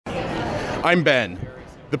I'm Ben,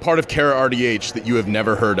 the part of Care RDH that you have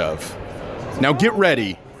never heard of. Now get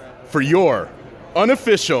ready for your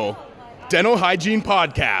unofficial dental hygiene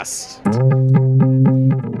podcast.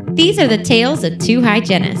 These are the tales of two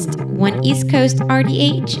hygienists, one East Coast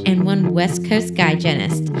RDH and one West Coast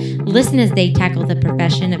guygienist. Listen as they tackle the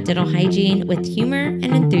profession of dental hygiene with humor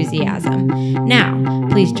and enthusiasm. Now,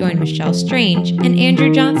 please join Michelle Strange and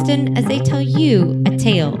Andrew Johnston as they tell you a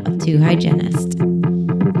tale of two hygienists.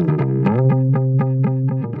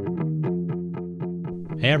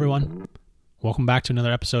 Hey everyone, welcome back to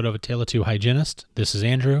another episode of A Tale of Two Hygienists. This is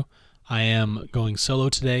Andrew. I am going solo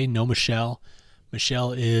today, no Michelle.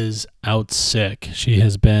 Michelle is out sick. She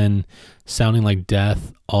has been sounding like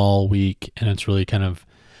death all week, and it's really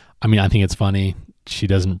I think it's funny. She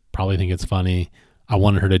doesn't probably think it's funny. I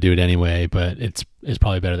wanted her to do it anyway, but it's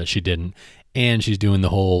probably better that she didn't. And she's doing the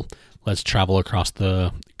whole let's travel across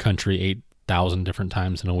the country 8,000 different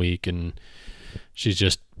times in a week, and she's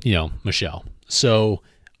just, Michelle. So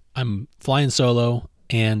I'm flying solo,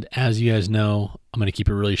 and as you guys know, I'm going to keep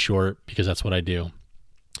it really short because that's what I do.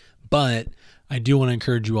 But I do want to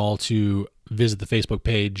encourage you all to visit the Facebook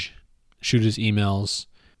page, shoot us emails,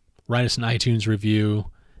 write us an iTunes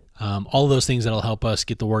review, all of those things that'll help us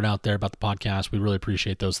get the word out there about the podcast. We really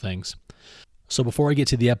appreciate those things. So before I get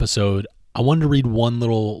to the episode, I wanted to read one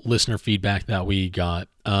little listener feedback that we got.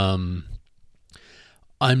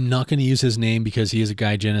 I'm not going to use his name because he is a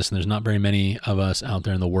guygienist and there's not very many of us out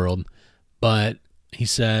there in the world. But he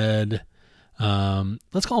said,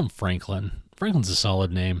 let's call him Franklin. Franklin's a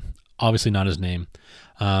solid name. Obviously not his name.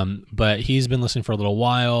 But he's been listening for a little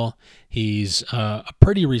while. He's a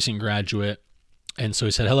pretty recent graduate. And so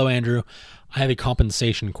he said, hello, Andrew. I have a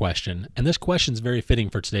compensation question. And this question is very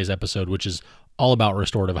fitting for today's episode, which is all about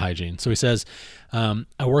restorative hygiene. So he says, I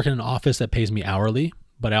work in an office that pays me hourly,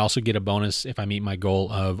 but I also get a bonus if I meet my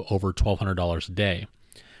goal of over $1,200 a day.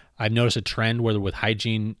 I've noticed a trend where with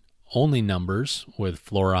hygiene only numbers, with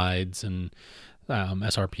fluorides and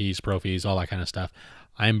SRPs, prophies, all that kind of stuff,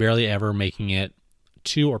 I am barely ever making it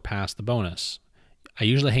to or past the bonus. I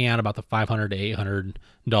usually hang out about the $500 to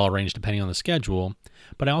 $800 range depending on the schedule,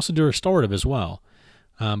 but I also do restorative as well.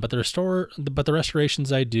 But the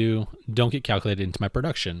restorations I do don't get calculated into my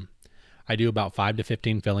production. I do about 5 to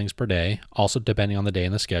 15 fillings per day, also depending on the day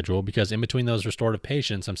and the schedule, because in between those restorative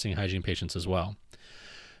patients, I'm seeing hygiene patients as well.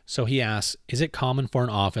 So he asks, is it common for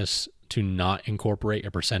an office to not incorporate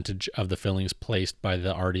a percentage of the fillings placed by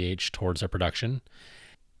the RDH towards their production?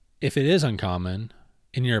 If it is uncommon,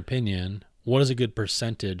 in your opinion, what is a good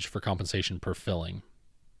percentage for compensation per filling?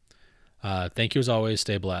 Thank you as always.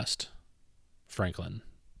 Stay blessed. Franklin,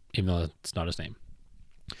 even though it's not his name.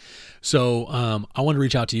 So I want to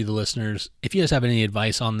reach out to you, the listeners. If you guys have any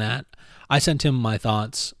advice on that, I sent him my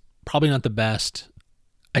thoughts. Probably not the best.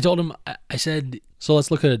 I told him, I said, so let's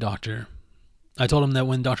look at a doctor. I told him that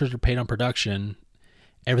when doctors are paid on production,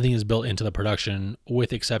 everything is built into the production,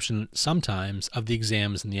 with exception sometimes of the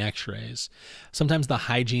exams and the x-rays. Sometimes the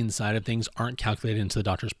hygiene side of things aren't calculated into the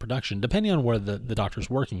doctor's production, depending on where the doctor's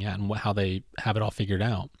working at and how they have it all figured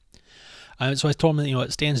out. So I told him that,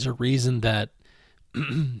 it stands to reason that,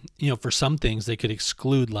 for some things they could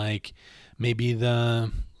exclude, like maybe the,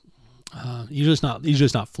 usually it's not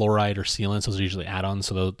fluoride or sealants. Those are usually add-ons,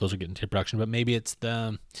 so those are getting into production. But maybe it's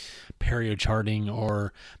the perio charting,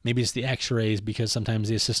 or maybe it's the x-rays, because sometimes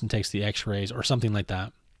the assistant takes the x-rays or something like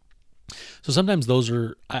that. So sometimes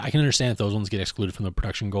I can understand if those ones get excluded from the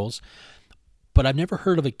production goals, but I've never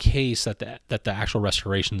heard of a case that the actual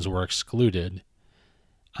restorations were excluded.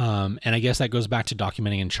 And I guess that goes back to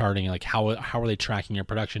documenting and charting, like how are they tracking your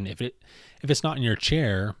production? If it's not in your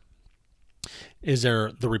chair, is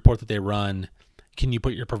there the report that they run? Can you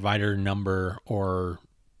put your provider number or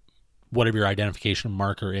whatever your identification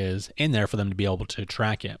marker is in there for them to be able to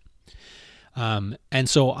track it? And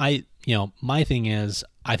so my thing is,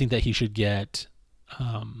 I think that he should get,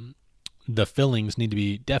 the fillings need to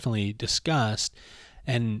be definitely discussed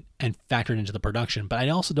and factored into the production. But I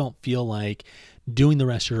also don't feel like doing the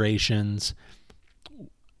restorations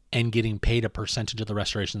and getting paid a percentage of the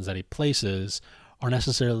restorations that he places are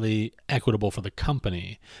necessarily equitable for the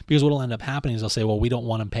company, because what will end up happening is they'll say, well, we don't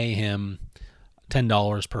want to pay him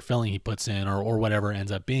 $10 per filling he puts in, or whatever it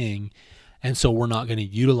ends up being. And so we're not going to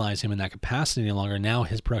utilize him in that capacity any longer. Now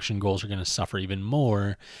his production goals are going to suffer even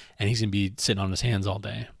more, and he's going to be sitting on his hands all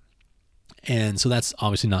day. And so that's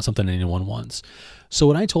obviously not something anyone wants. So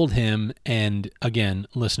what I told him, and again,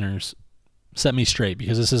 listeners, set me straight,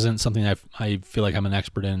 because this isn't something I feel like I'm an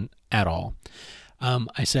expert in at all.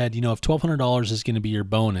 I said, if $1,200 is going to be your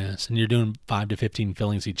bonus and you're doing 5 to 15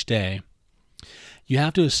 fillings each day, you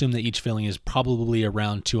have to assume that each filling is probably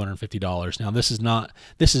around $250. Now,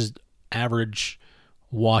 this is average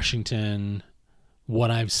Washington,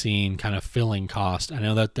 what I've seen kind of filling cost. I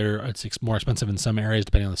know that it's more expensive in some areas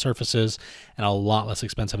depending on the surfaces, and a lot less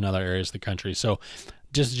expensive in other areas of the country. So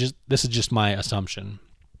just this is just my assumption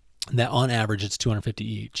that on average it's $250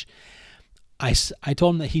 each. I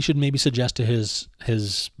told him that he should maybe suggest to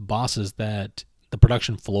his bosses that the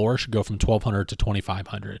production floor should go from $1,200 to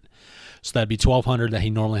 $2,500. So that'd be $1,200 that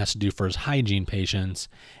he normally has to do for his hygiene patients,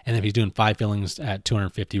 and if he's doing 5 fillings at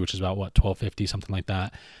 $250, which is about what, $1,250, something like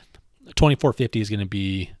that. $2,450 is going to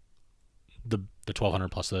be the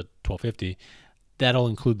 $1,200 plus the $1,250. That'll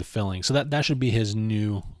include the filling. So that should be his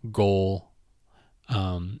new goal.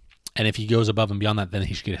 And if he goes above and beyond that, then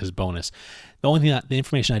he should get his bonus. The only thing the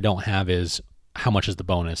information I don't have is how much is the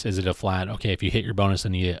bonus? Is it a flat, okay, if you hit your bonus,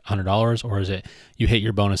 then you get $100, or is it you hit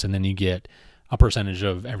your bonus and then you get a percentage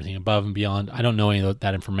of everything above and beyond? I don't know any of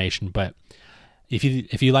that information, but if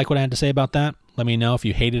you like what I had to say about that, let me know. If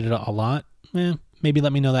you hated it a lot, maybe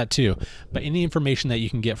let me know that too. But any information that you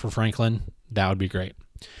can get for Franklin, that would be great.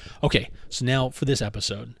 Okay, so now for this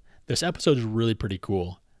episode. This episode is really pretty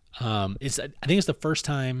cool. I think it's the first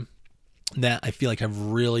time that I feel like I've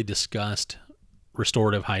really discussed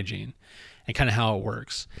restorative hygiene and kind of how it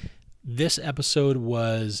works. This episode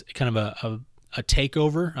was kind of a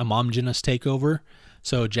takeover, a Momgienists takeover.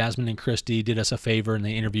 So Jasmin and Christie did us a favor, and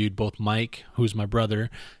they interviewed both Mike, who's my brother,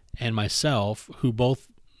 and myself, who both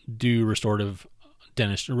do restorative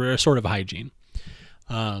hygiene.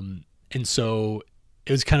 And so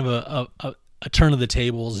it was kind of a turn of the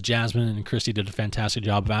tables. Jasmin and Christie did a fantastic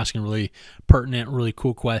job of asking really pertinent, really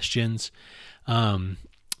cool questions.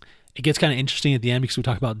 It gets kind of interesting at the end because we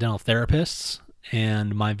talk about dental therapists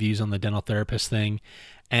and my views on the dental therapist thing.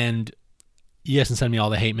 And you guys can send me all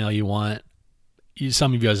the hate mail you want.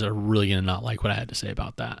 Some of you guys are really going to not like what I had to say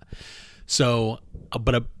about that. So,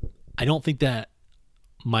 but I don't think that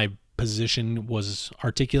my position was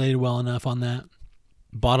articulated well enough on that.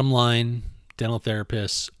 Bottom line, dental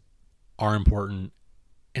therapists are important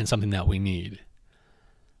and something that we need.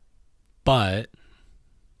 But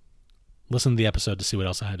listen to the episode to see what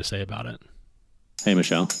else I had to say about it. Hey,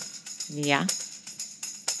 Michelle. Yeah.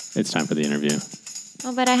 It's time for the interview.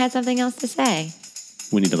 Oh, but I had something else to say.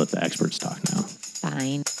 We need to let the experts talk now.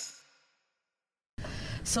 Fine.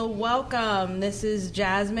 So welcome. This is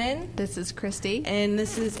Jasmin. This is Christy. And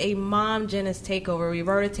this is a Momgienists takeover. We've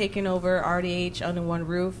already taken over RDH under one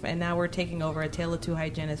roof, and now we're taking over a Tale of Two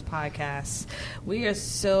Hygienists podcast. We are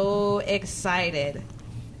so excited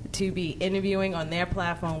to be interviewing on their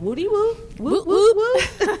platform. Woody woo. Woo woo woo.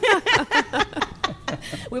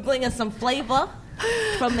 We're bringing some flavor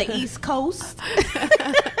from the East Coast.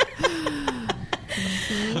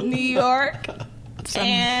 New York.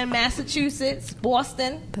 And Massachusetts,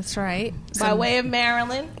 Boston. That's right. By way of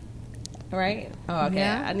Maryland. Right? Oh, okay.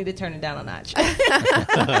 Yeah. I need to turn it down a notch.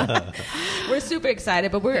 We're super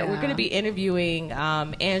excited, but we're going to be interviewing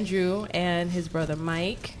Andrew and his brother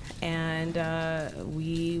Mike. And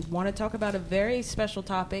we want to talk about a very special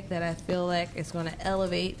topic that I feel like is going to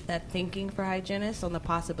elevate that thinking for hygienists on the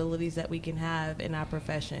possibilities that we can have in our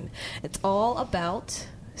profession. It's all about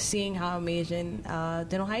seeing how amazing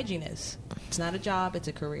dental hygiene is. It's not a job, it's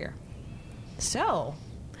a career. So,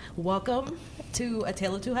 welcome to A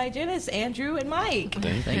Tale of Two Hygienists, Andrew and Mike.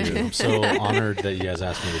 Thank you. I'm so honored that you guys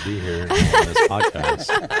asked me to be here on this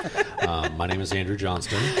podcast. My name is Andrew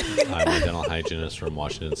Johnston. I'm a dental hygienist from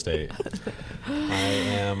Washington State. I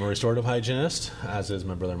am a restorative hygienist, as is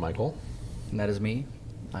my brother Michael. And that is me.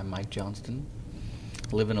 I'm Mike Johnston.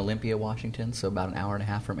 I live in Olympia, Washington, so about an hour and a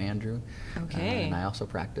half from Andrew. Okay. And I also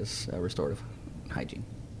practice restorative hygiene.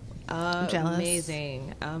 Jealous.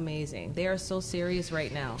 Amazing. They are so serious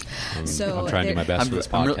right now. I'm trying to do my best for this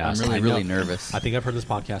podcast. I'm really nervous. I think I've heard this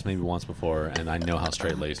podcast maybe once before, and I know how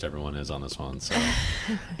straight-laced everyone is on this one, so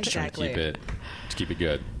I'm just trying to keep it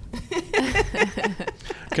good.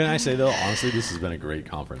 Can I say, though, honestly, this has been a great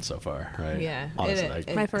conference so far, right? Yeah.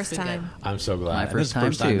 Honestly, My first time. I'm so glad. My And first this is the time,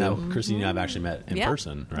 first time too. that Christine and I have actually met in Yeah.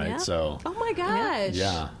 person, right? Yeah. So, Oh my gosh.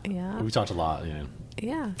 yeah. Yeah. We talked a lot,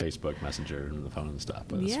 Yeah. Facebook Messenger and the phone and stuff,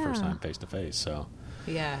 but it's the Yeah. first time face to face, so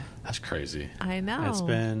Yeah. that's crazy. I know. It's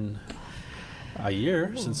been a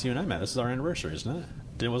year since you and I met. This is our anniversary, isn't it?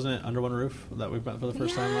 Wasn't it Under One Roof that we met for the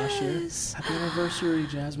first time last year? Yes. Happy anniversary,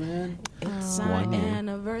 Jasmine. It's our 1 year.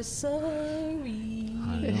 anniversary.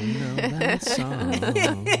 I don't know that song,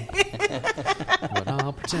 but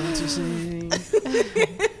I'll pretend to sing.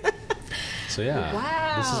 So yeah,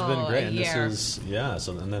 Wow, this has been great. a And year.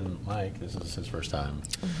 and then Mike, this is his first time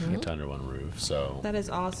to Under One Roof. So That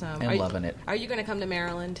is awesome. And Are you- loving it. Are you going to come to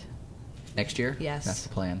Maryland? Next year? Yes. That's the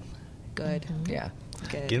plan. Good. Yeah.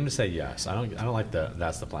 Good. Get him to say yes. I don't like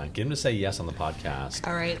that's the plan. Get him to say yes on the podcast.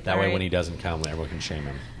 All right. That all way right. when he doesn't come, everyone can shame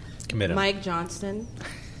him. Commit him. Mike Johnston,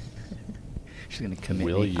 She's going to commit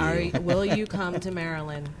Will me. you? will you come to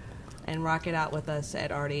Maryland and rock it out with us at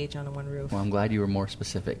RDH on the One Roof? Well, I'm glad you were more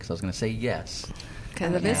specific because I was going to say yes.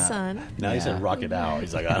 Because of his Yeah. son. Now he said rock it out.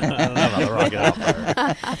 He's like, I don't know about the rock it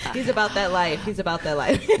out part. He's about that life. He's about that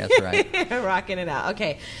life. That's right. Rocking it out.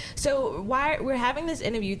 Okay, so why we're having this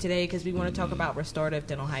interview today because we want to talk about restorative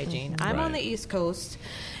dental hygiene. I'm on the Right. East Coast,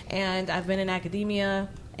 and I've been in academia,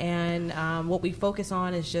 and what we focus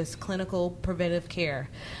on is just clinical preventive care.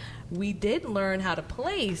 We did learn how to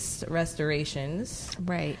place restorations,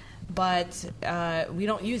 Right. but we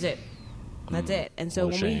don't use it. That's it. And so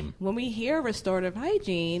What a shame. when we hear restorative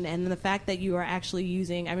hygiene and the fact that you are actually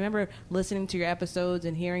using, I remember listening to your episodes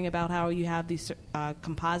and hearing about how you have these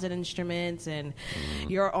composite instruments and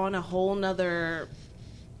you're on a whole nother,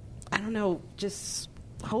 I don't know, just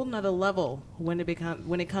whole nother level when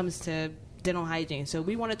it comes to dental hygiene. So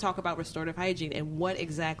we want to talk about restorative hygiene and what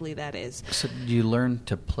exactly that is. So do you learn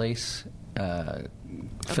to place fillings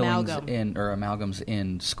Amalgam. amalgams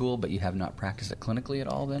in school, but you have not practiced it clinically at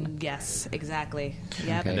all then? Yes, exactly.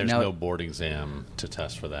 Yep. Okay. And there's Now- no board exam to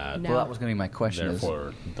test for that. No. Well, that was going to be my question.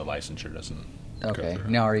 Therefore, the licensure doesn't Okay. go through.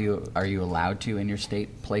 Now, are you allowed to in your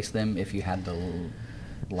state place them if you had the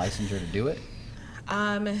licensure to do it?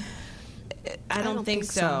 I don't think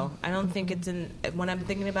so. I don't think it's in. When I'm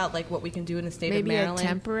thinking about like what we can do in the state Maybe of a Maryland,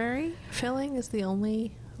 temporary filling is the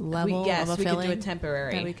only level yes, of a we could do filling a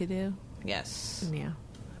temporary. that we could do. yes, Yeah.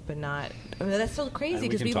 but not. I mean, that's so crazy And we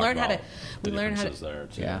because can we talk learned how to. about We the learned how to. differences there,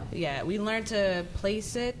 too. Yeah. Yeah, we learned to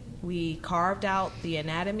place it. We carved out the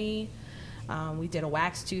anatomy. We did a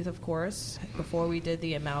wax tooth, of course, before we did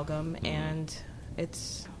the amalgam, and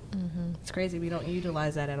it's crazy. We don't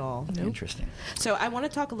utilize that at all. Interesting. So I want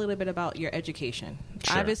to talk a little bit about your education.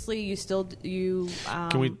 Sure. Obviously, you still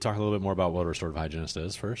Can we talk a little bit more about what a restorative hygienist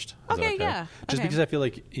is first? Is that Okay, yeah. Just Okay. because I feel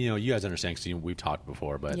like, you guys understand because we've talked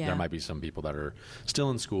before, but Yeah. there might be some people that are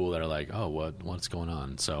still in school that are like, oh, what's going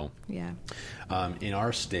on? So Yeah. in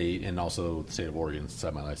our state and also the state of Oregon, since I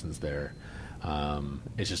have my license there,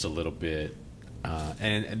 it's just a little bit,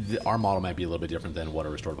 our model might be a little bit different than what a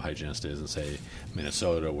restorative hygienist is in, say,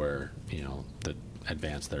 Minnesota, where, the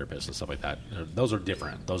advanced therapists and stuff like that, those are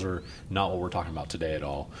different. Those are not what we're talking about today at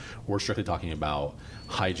all. We're strictly talking about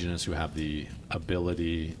hygienists who have the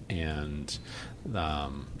ability and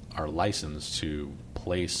are licensed to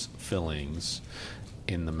place fillings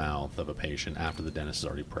in the mouth of a patient after the dentist is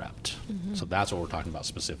already prepped. So that's what we're talking about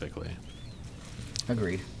specifically.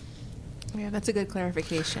 Agreed. Yeah, that's a good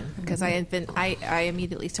clarification because I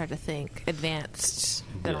immediately start to think advanced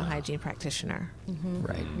dental Yeah. hygiene practitioner.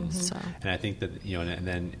 Right. So And I think that, and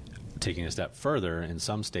then taking a step further, in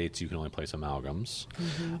some states you can only place amalgams.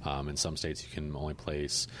 In some states you can only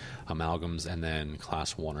place amalgams and then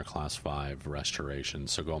class 1 or class 5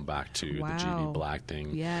 restorations. So going back to the Wow. GV Black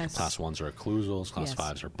thing, Yes. class 1s are occlusals, class Yes.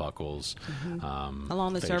 5s are buckles.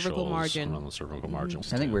 Along the cervical facials, margin. Along the cervical margin.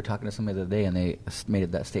 I think we were talking to somebody the other day, and they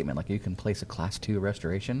made that statement, like, you can place a Class 2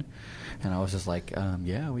 restoration. And I was just like,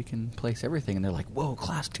 yeah, we can place everything. And they're like, whoa,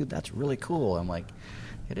 Class 2, that's really cool. I'm like,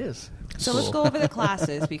 it is. So let's go over the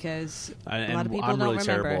classes because a And lot of people I'm don't really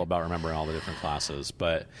remember. terrible about remembering all the different classes.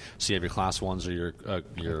 But so you have your class 1s are your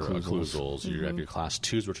occlusals. You have your class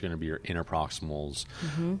 2s, which are going to be your interproximals.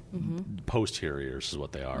 Posteriors is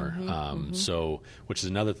what they are. So, which is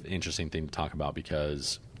another interesting thing to talk about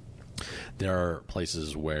because there are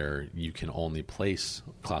places where you can only place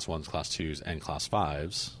class 1s, class 2s, and class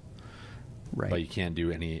 5s. Right. But you can't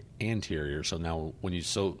do any anterior. So now when you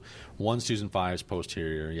 1s, 2s, and 5s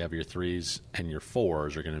posterior, you have your 3s and your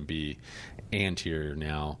 4s are going to be anterior.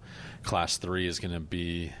 Now, class 3 is going to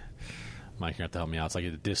be, Mike, you have to help me out. It's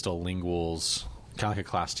like the distal linguals, kind of like a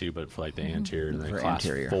class 2, but for like the anterior. And then For class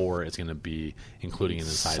anterior. 4 is going to be including an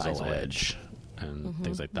incisal edge and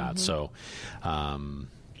things like that. So,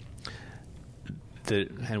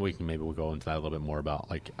 and we'll go into that a little bit more about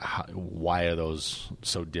like why are those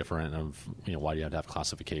so different of why do you have to have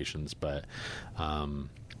classifications, but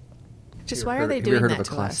just Have why you are they heard doing of that a to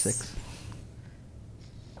Class us? 6?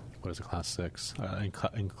 what is a class 6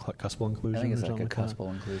 cuspal inclusion? I think it's or like a something that?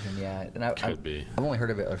 cuspal inclusion, yeah. And Could be. I've only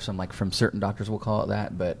heard of it, or some from certain doctors will call it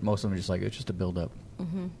that, but most of them are just like, it's just a build-up.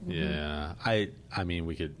 Yeah, I mean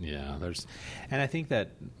we could, there's, and I think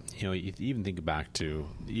that if you even think back to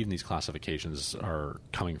even these classifications are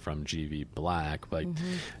coming from GV Black, like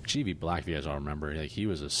GV Black, if you guys all remember, like he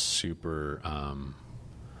was a super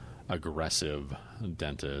aggressive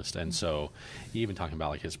dentist. And so even talking about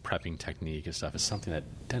like his prepping technique and stuff is something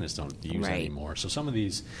that dentists don't use anymore. So some of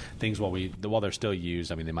these things, while they're still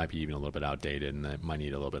used, I mean, they might be even a little bit outdated, and they might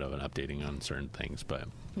need a little bit of an updating on certain things. But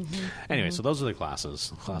anyway, so those are the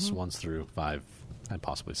classes, class 1 through 5 and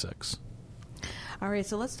possibly 6. All right,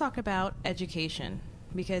 so let's talk about education,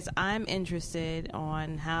 because I'm interested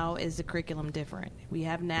on how is the curriculum different. We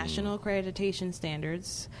have national accreditation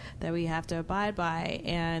standards that we have to abide by,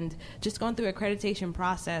 and just going through accreditation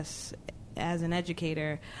process as an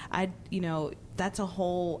educator, that's a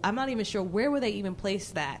whole, I'm not even sure where would they even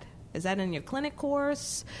place that. Is that in your clinic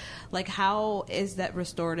course? Like, how is that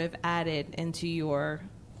restorative added into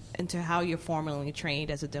how you're formally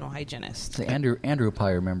trained as a dental hygienist? So Andrew will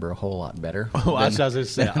probably remember a whole lot better. Oh, that's what I was going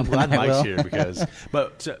to say. I'm glad Mike's here because,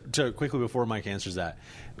 but to quickly before Mike answers that,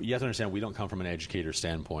 you have to understand we don't come from an educator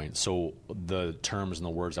standpoint. So the terms and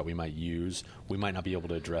the words that we might use, we might not be able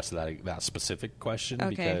to address that specific question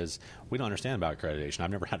because we don't understand about accreditation. I've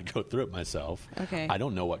never had to go through it myself. Okay. I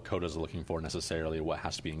don't know what CODA's looking for necessarily, what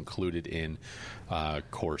has to be included in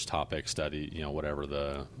course topic study, whatever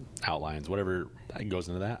the outlines, whatever goes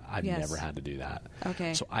into that. I've never had to do that.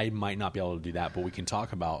 Okay. So I might not be able to do that, but we can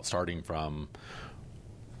talk about starting from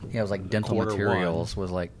it was like dental materials was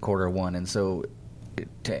like quarter 1. And so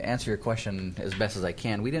to answer your question as best as I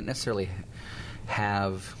can, we didn't necessarily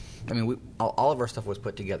have, all of our stuff was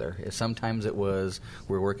put together. Sometimes it was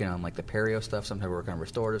we're working on like the perio stuff, sometimes we're working on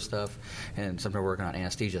restorative stuff, and sometimes we're working on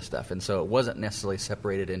anesthesia stuff. And so it wasn't necessarily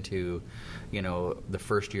separated into, the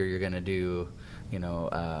first year you're going to do,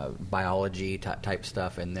 biology type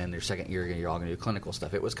stuff, and then your second year you're all going to do clinical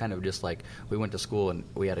stuff. It was kind of just like we went to school and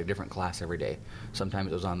we had a different class every day.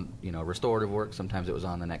 Sometimes it was on restorative work, sometimes it was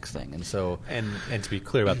on the next thing. And so and to be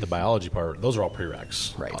clear about the biology part, those are all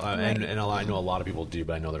prereqs, right? And I know a lot of people do,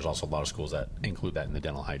 but I know there's also a lot of schools that include that in the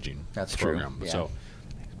dental hygiene program. True. Yeah. So.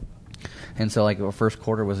 And so, like, our first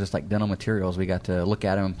quarter was just like dental materials. We got to look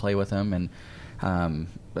at them and play with them, and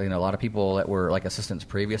a lot of people that were like assistants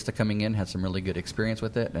previous to coming in had some really good experience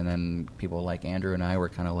with it, and then people like Andrew and I were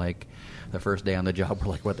kind of like the first day on the job, we're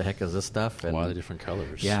like, what the heck is this stuff? And why are the different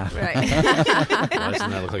colors? Yeah. Right. Why doesn't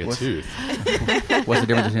that look like a tooth? What's the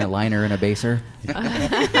difference between a liner and a baser? Mike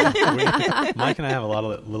and I have a lot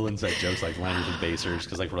of little inside jokes like liners and basers,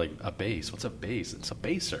 because like we're like, a base? What's a base? It's a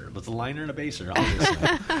baser. It's a liner and a baser, obviously.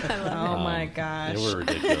 Oh my gosh. They were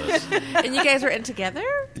ridiculous. And you guys were in together?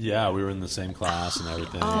 Yeah, we were in the same class and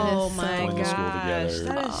everything. Oh my Going to school gosh. together.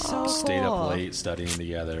 That is so Stayed cool. up late studying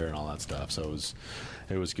together and all that stuff. So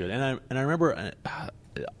it was good. And I remember,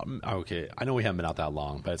 I know we haven't been out that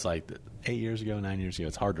long, but it's like 8 years ago, 9 years ago.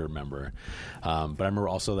 It's hard to remember. But I remember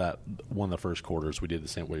also that one of the first quarters we did the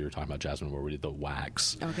same way you were talking about, Jasmine, where we did the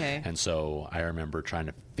wax. Okay. And so I remember trying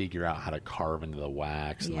to figure out how to carve into the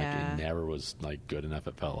wax, and like it never was like good enough.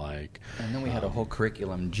 It felt like. And then we had a whole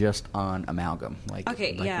curriculum just on amalgam.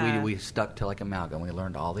 We stuck to like amalgam. We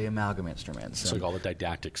learned all the amalgam instruments. So like all the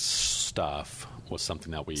didactic stuff was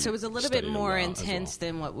something that we. So it was a little bit more intense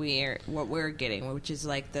than what we're getting, which is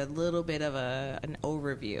like the little bit of an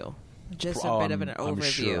overview. Just a bit of an overview. I'm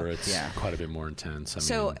sure it's quite a bit more intense.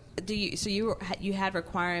 You had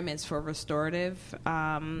requirements for restorative?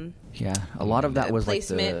 Yeah, a lot of that was like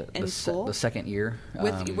the second year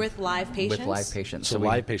with live patients. With live patients, so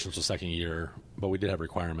live patients was second year, but we did have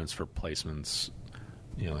requirements for placements.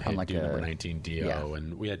 Like do number 19 DO,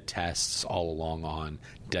 and we had tests all along on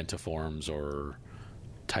dentiforms or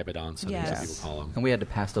typodonts, I think some people call them. And we had to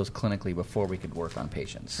pass those clinically before we could work on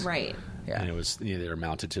patients. Right. Yeah. And it was they were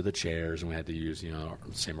mounted to the chairs, and we had to use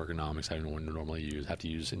same ergonomics I would normally use. Have to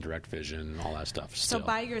use indirect vision, all that stuff. So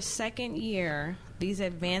by your second year, these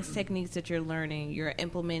advanced techniques that you're learning, you're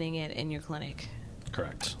implementing it in your clinic.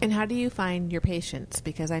 Correct. And how do you find your patients?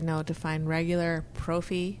 Because I know to find regular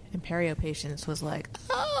prophy and perio patients was like,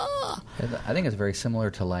 I think it's very similar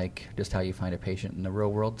to like just how you find a patient in the real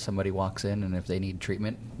world. Somebody walks in, and if they need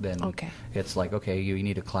treatment, then it's like, okay, you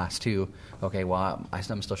need a class 2. Okay, well,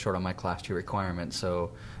 I'm still short on my class 2 requirements.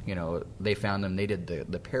 So, they found them, they did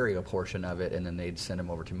the perio portion of it, and then they'd send them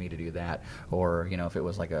over to me to do that. Or, if it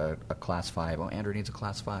was like a class 5, Andrew needs a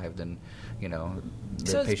class 5, then,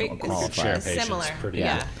 the patient will qualify. It's similar.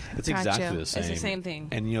 It's exactly the same. It's the same thing.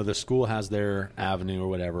 And the school has their avenue or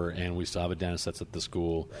whatever, and we still have a dentist that's at the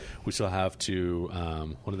school. We still have to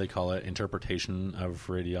what do they call it? Interpretation of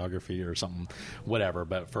radiography or something, whatever.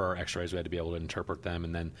 But for our X-rays, we had to be able to interpret them,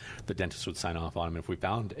 and then the dentist would sign off on them. If we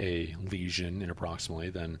found a lesion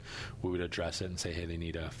interproximally, then we would address it and say, hey, they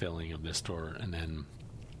need a filling of this and then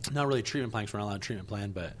not really treatment plans. We're not allowed a treatment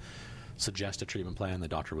plan, but suggest a treatment plan. The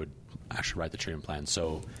doctor would actually write the treatment plan.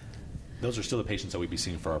 So those are still the patients that we'd be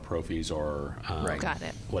seeing for our prophies or Got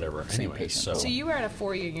it. whatever. Same Anyway, patient. So you were at a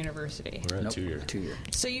 4-year university. we're at Nope, 2 year. 2 year.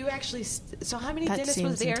 So you actually, so how many That dentists seems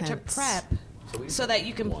was there intense. to prep so that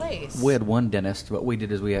you can place? We had one dentist. What we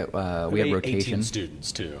did is we had 18 rotation.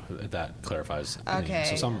 students too. If that clarifies.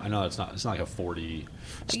 Okay. So I know it's not like a 40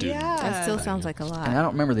 student. Yeah. That still thing. sounds like a lot. And I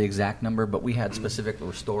don't remember the exact number, but we had specific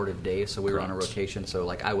restorative days, so we were on a rotation. So,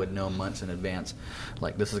 like, I would know months in advance,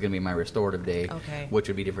 like, this is going to be my restorative day, Okay. which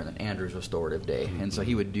would be different than Andrew's restorative day. And so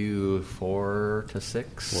he would do 4 to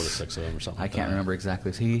 6. 4 to 6 of them or something. I like can't that. remember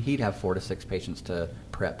exactly. So he'd have 4 to 6 patients to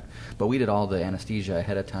prep. But we did all the anesthesia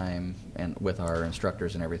ahead of time and with our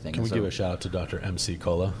instructors and everything. Can we so give a shout out to Dr. MC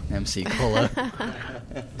Cola? MC Cola.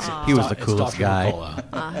 He was the It's coolest Dr. guy. Cola.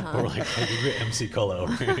 We're like, hey, you get MC Cola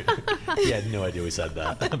over here. He had no idea we said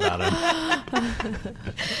that about him.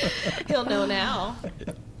 He'll know now.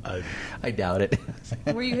 I doubt it.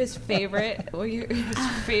 Were you his favorite? Were you his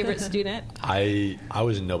favorite student? I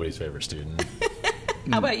was nobody's favorite student.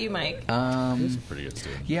 How about you, Mike? He was a pretty good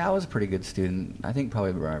student. Yeah, I was a pretty good student. I think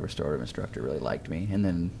probably my restorative instructor really liked me. And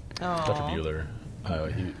then Dr. Bueller,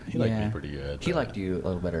 he liked me pretty good. He liked you a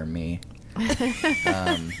little better than me. Were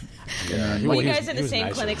you guys in the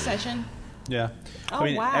same clinic session? Yeah. Oh, I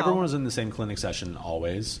mean, wow. everyone was in the same clinic session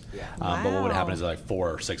always. Yeah. But what would happen Wow. is like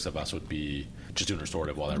 4 or 6 of us would be just doing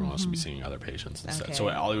restorative while everyone else would be seeing other patients instead. Okay.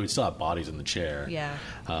 So we'd still have bodies in the chair. Yeah.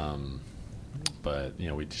 But,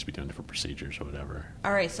 we'd just be doing different procedures or whatever.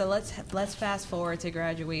 All right, so let's fast forward to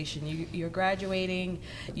graduation. You're graduating.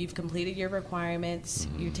 You've completed your requirements.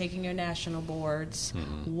 You're taking your national boards.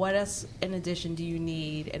 What else, in addition, do you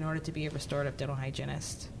need in order to be a restorative dental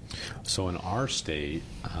hygienist? So in our state,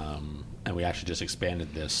 and we actually just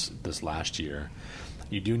expanded this last year,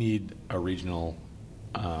 you do need a regional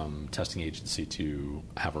testing agency to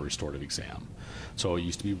have a restorative exam. So it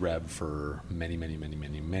used to be REB for many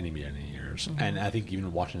years. And I think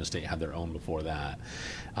even Washington State had their own before that.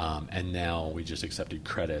 And now we just accepted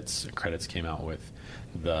credits. Credits came out with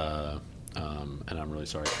the, and I'm really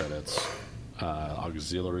sorry, credits,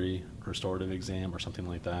 auxiliary restorative exam or something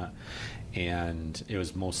like that. And it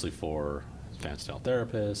was mostly for advanced dental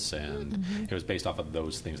therapists, and it was based off of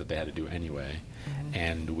those things that they had to do anyway.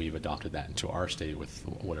 And we've adopted that into our state with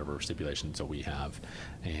whatever stipulations that we have.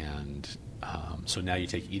 And so now you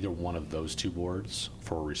take either one of those 2 boards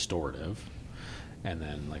for restorative, and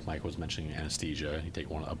then, like Mike was mentioning, anesthesia. You take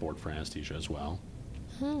a board for anesthesia as well.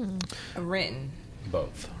 Written.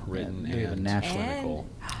 Both written we have a and national- clinical.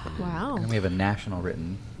 Wow. And we have a national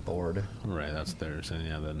written board. Right, that's theirs,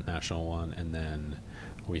 and the national one, and then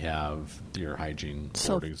we have your hygiene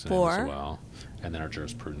So board exam 4. as well, and then our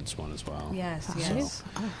jurisprudence one as well. Yes, So, yes.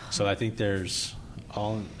 so I think there's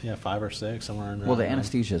 5 or 6 somewhere in there. Well, the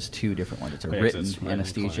anesthesia is 2 different ones. It's a Oh, yes, written it's written,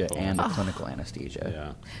 anesthesia clinical. and a clinical anesthesia.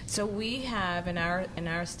 Yeah. So we have in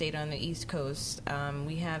our state on the East Coast,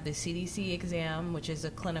 we have the CDC exam, which is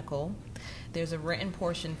a clinical. There's a written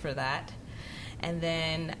portion for that, and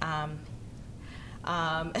then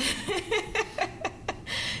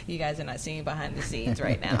you guys are not seeing behind the scenes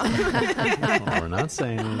right now. Well, we're not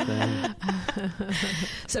saying anything.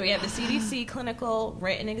 So we have the CDC clinical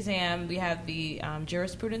written exam. We have the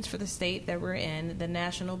jurisprudence for the state that we're in, the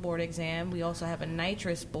national board exam. We also have a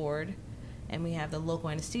nitrous board, and we have the local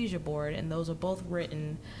anesthesia board, and those are both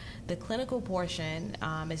written. The clinical portion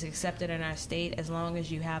is accepted in our state as long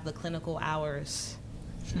as you have the clinical hours.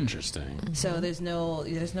 Interesting. So there's no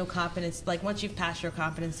competence, like once you've passed your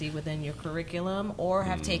competency within your curriculum or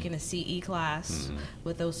have taken a CE class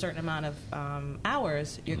with those certain amount of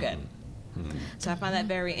hours, you're good. So I find that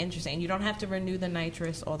very interesting. You don't have to renew the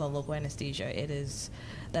nitrous or the local anesthesia.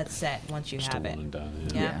 That's set once you Just have a it. one and done,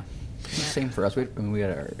 Yeah. Same for us. We had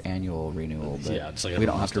our annual renewal, but Yeah, it's like we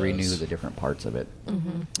don't everyone have to does. renew the different parts of it.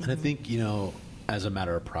 And I think, as a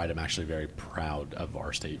matter of pride, I'm actually very proud of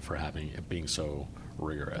our state for having it being so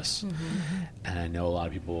rigorous. And I know a lot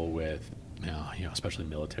of people with, especially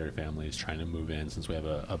military families trying to move in since we have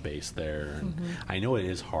a base there. And I know it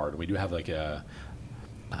is hard. We do have like a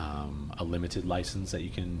limited license that you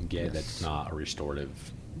can get that's not a restorative.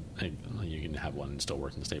 You can have one and still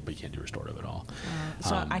work in the state, but you can't do restorative at all.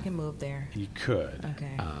 So I can move there. You could.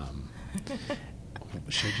 Okay.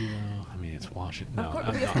 Should you? I mean, it's Washington. No,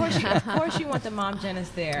 Of course you want the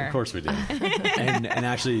Momgienists there. Of course we do. and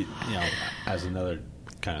actually, as another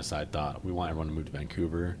kind of side thought, we want everyone to move to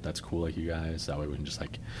Vancouver. That's cool, like you guys. That way we can just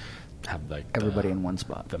have everybody in one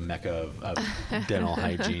spot. The mecca of dental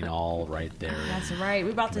hygiene, all right there. That's right.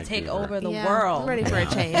 We're about to take over the Yeah, world. I'm ready for a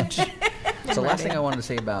change. So the last thing I wanted to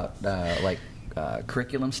say about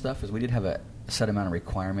curriculum stuff is we did have a set amount of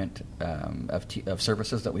requirement of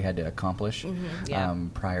services that we had to accomplish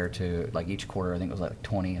prior to, like, each quarter. I think it was like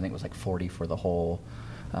 20. I think it was like 40 for the whole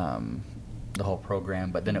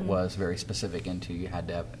program. But then it was very specific into you had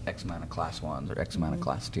to have X amount of Class 1s or X amount of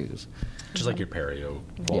Class 2s. Just like your perio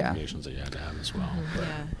qualifications that you had to have as well.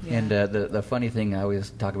 And the funny thing, I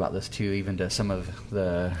always talk about this too, even to some of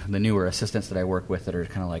the newer assistants that I work with that are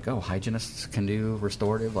kind of like, oh, hygienists can do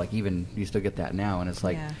restorative. Like, even you still get that now. And it's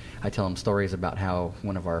like, I tell them stories about how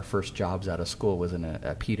one of our first jobs out of school was in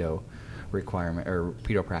a pedo requirement or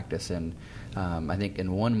pedo practice. And I think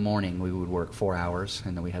in one morning we would work 4 hours,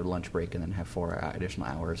 and then we had lunch break and then have 4 additional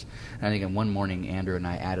hours. And I think in one morning Andrew and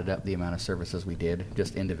I added up the amount of services we did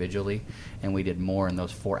just individually, and we did more in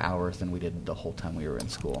those 4 hours than we did the whole time we were in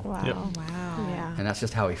school. Wow. Yep. Wow. Yeah. And that's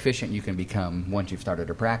just how efficient you can become once you've started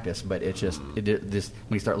to practice. But it's just, when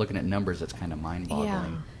you start looking at numbers, it's kind of mind-boggling.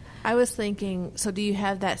 Yeah. I was thinking, so do you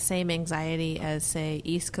have that same anxiety as, say,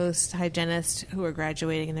 East Coast hygienists who are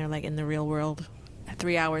graduating and they're like in the real world,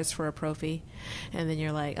 3 hours for a prophy, and then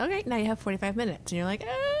you're like, okay, now you have 45 minutes, and you're like,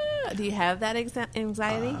 do you have that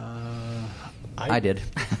anxiety? I did.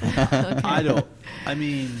 Okay. I don't. I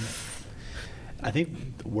mean, I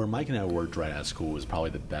think where Mike and I worked right out of school was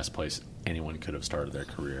probably the best place anyone could have started their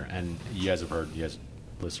career. And you guys have heard,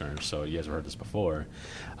 listeners, so you guys have heard this before.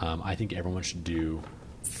 I think everyone should do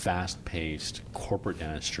fast-paced corporate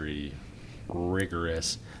dentistry,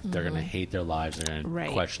 rigorous. They're going to hate their lives. They're going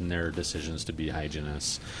to question their decisions to be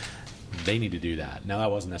hygienists. They need to do that. Now,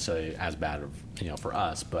 that wasn't necessarily as bad for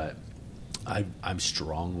us, but I'm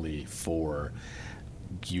strongly for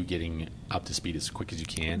you getting up to speed as quick as you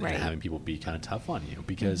can and having people be kind of tough on you,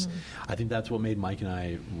 because I think that's what made Mike and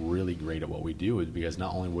I really great at what we do, is because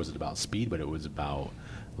not only was it about speed, but it was about,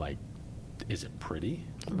 like, is it pretty?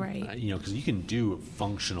 Right. Because you can do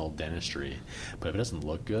functional dentistry, but if it doesn't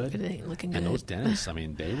look good, it ain't looking good. And those dentists, I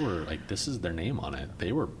mean, they were like, this is their name on it.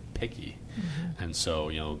 They were picky. And so,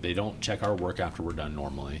 they don't check our work after we're done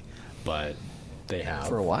normally, but they have.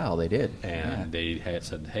 For a while, they did. And they had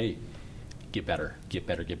said, hey, get better, get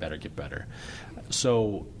better, get better, get better.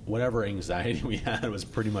 So whatever anxiety we had was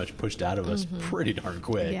pretty much pushed out of us pretty darn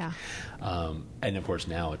quick. Yeah. And of course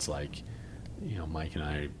now it's like, Mike and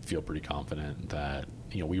I feel pretty confident that,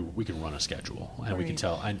 we can run a schedule, and we can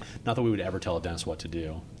tell, and not that we would ever tell a dentist what to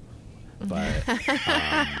do, but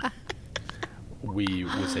we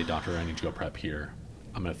would say, doctor, I need to go prep here.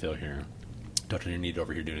 I'm going to fill here. Doctor, you need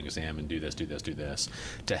over here doing an exam and do this,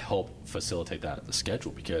 to help facilitate that at the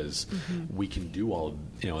schedule, because we can do all,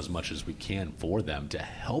 as much as we can for them to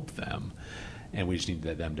help them. And we just need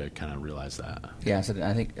them to kind of realize that. Yeah, so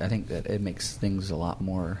I think that it makes things a lot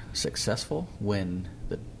more successful when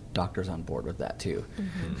the doctor's on board with that too.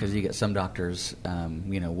 Because you get some doctors,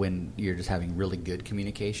 when you're just having really good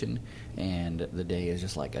communication, and the day is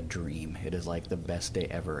just like a dream. It is like the best day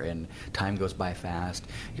ever, and time goes by fast.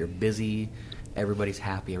 You're busy. Everybody's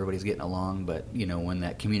happy. Everybody's getting along. But when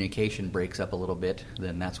that communication breaks up a little bit,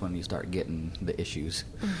 then that's when you start getting the issues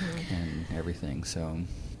and everything. So,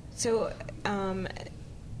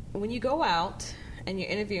 when you go out and you're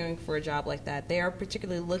interviewing for a job like that, they are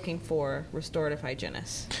particularly looking for restorative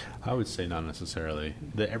hygienists. I would say not necessarily.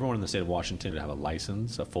 Everyone in the state of Washington to have a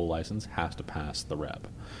full license, has to pass the rep.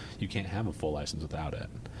 You can't have a full license without it.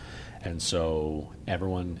 And so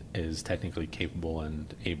everyone is technically capable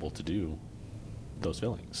and able to do those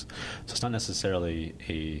fillings. So it's not necessarily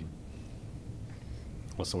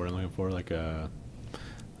what's the word I'm looking for? Like an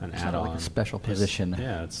add-on, like a special position.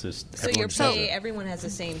 It's just so your pay. Everyone has the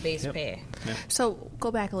same base pay. Yep. So go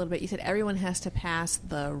back a little bit. You said everyone has to pass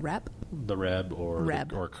the rep. The REB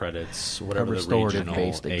or credits, whatever the regional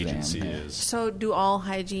agency is. So do all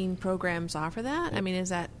hygiene programs offer that? Yep. I mean, is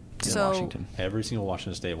that Washington? Every single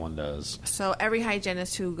Washington State one does. So every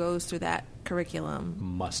hygienist who goes through that curriculum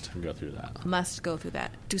must go through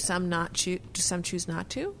that. Do some not choose? Do some choose not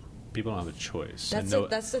to? People don't have a choice. That's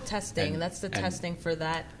the testing. That's the testing for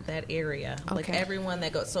that area. Okay. Like everyone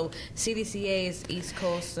that goes. So CDCA is East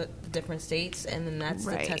Coast, different states, and then that's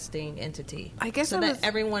the testing entity. I guess so that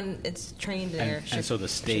everyone is trained there. And so the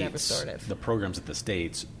states, the programs at the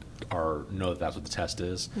states know that that's what the test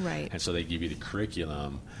is. Right. And so they give you the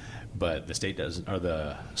curriculum. But the state doesn't, or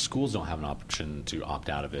the schools don't have an option to opt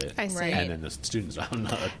out of it. I see. And then the students don't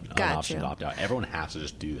have an option to opt out. Everyone has to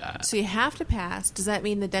just do that. So you have to pass. Does that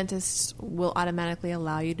mean the dentists will automatically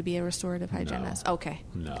allow you to be a restorative hygienist? No. Okay.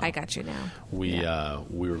 No. I got you now. We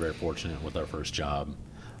were very fortunate with our first job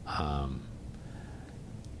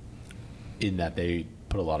in that they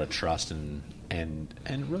put a lot of trust and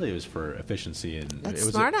really it was for efficiency, and That's it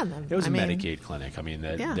was smart on them. It was a Medicaid clinic. I mean,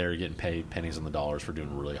 Yeah. they're getting paid pennies on the dollars for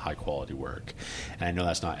doing really high quality work, and I know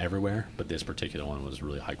that's not everywhere, but this particular one was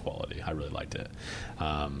really high quality. I really liked it.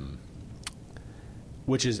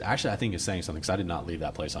 Which is actually, I think, is saying something, because I did not leave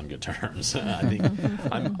that place on good terms. I think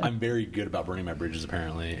I'm very good about burning my bridges,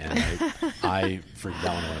 apparently, and I freaked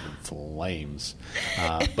that one went up in flames.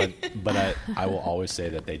 But I will always say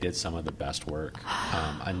that they did some of the best work,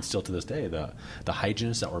 and still to this day, the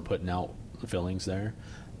hygienists that were putting out fillings there,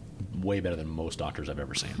 way better than most doctors I've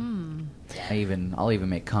ever seen. I'll even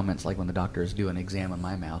make comments like when the doctors do an exam on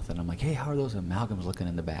my mouth, and I'm like, hey, how are those amalgams looking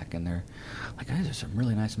in the back? And they're like, guys, there's some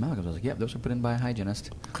really nice amalgams. I was like, yep, those were put in by a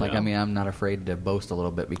hygienist. Like, Yeah. I mean, I'm not afraid to boast a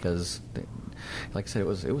little bit, because like I said,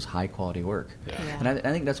 it was high quality work. Yeah. And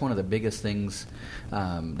I think that's one of the biggest things,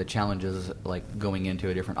 the challenges, like going into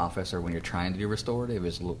a different office or when you're trying to do restorative,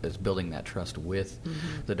 is building that trust with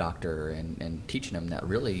the doctor and teaching them that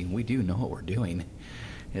really we do know what we're doing.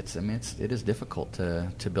 It is difficult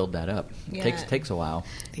to build that up. Yeah. It takes a while.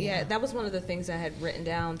 Yeah, that was one of the things I had written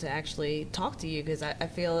down to actually talk to you, because I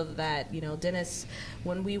feel that, dentists,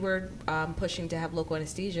 when we were pushing to have local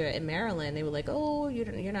anesthesia in Maryland, they were like, oh,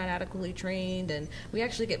 you're not adequately trained, and we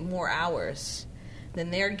actually get more hours than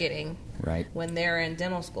they're getting when they're in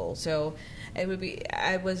dental school. So I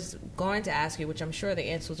was going to ask you, which I'm sure the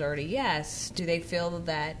answer was already yes, do they feel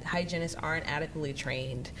that hygienists aren't adequately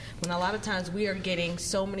trained? When a lot of times we are getting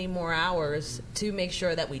so many more hours to make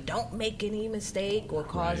sure that we don't make any mistake or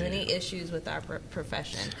cause any issues with our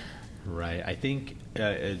profession. Right. I think,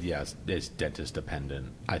 yes, it's dentist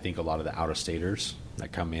dependent. I think a lot of the out-of-staters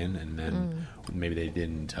that come in, and then maybe they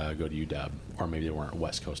didn't go to UW, or maybe they weren't a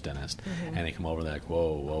West Coast dentist, and they come over and they're like,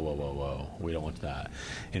 whoa, we don't want that.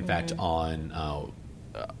 In fact,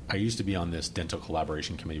 I used to be on this dental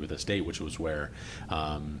collaboration committee with the state, which was where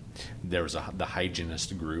there was the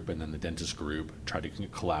hygienist group and then the dentist group tried to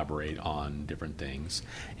collaborate on different things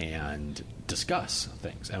and discuss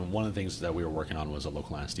things. And one of the things that we were working on was a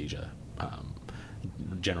local anesthesia,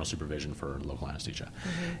 general supervision for local anesthesia.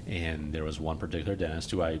 And there was one particular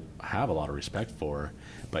dentist who I have a lot of respect for,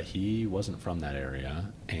 but he wasn't from that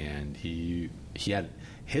area, and he had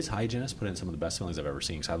his hygienist put in some of the best fillings I've ever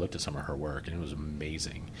seen, because I looked at some of her work and it was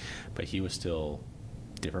amazing, but he was still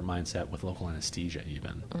different mindset with local anesthesia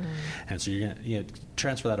even. And so you're gonna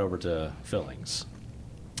transfer that over to fillings.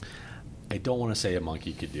 I don't want to say a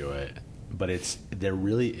monkey could do it, but there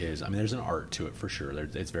really is. I mean, there's an art to it for sure.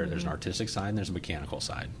 There's an artistic side and there's a mechanical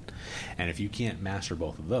side, and if you can't master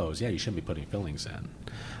both of those, you shouldn't be putting fillings in.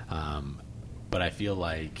 But I feel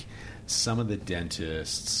like some of the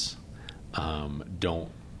dentists don't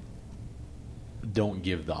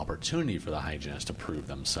give the opportunity for the hygienist to prove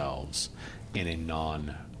themselves in a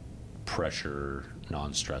non-pressure,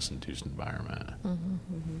 non-stress-induced environment.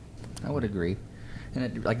 I would agree.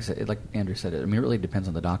 And like I said, like Andrew said, it really depends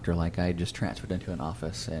on the doctor. Like, I just transferred into an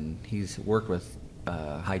office, and he's worked with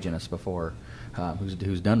hygienists before,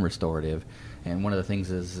 who's done restorative. And one of the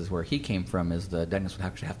things is where he came from is the dentist would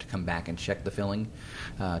actually have to come back and check the filling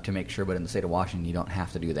to make sure. But in the state of Washington, you don't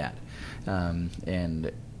have to do that.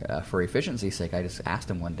 And for efficiency's sake, I just asked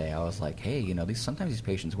him one day. I was like, hey, sometimes these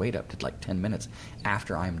patients wait up to like 10 minutes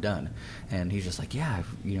after I'm done. And he's just like, yeah,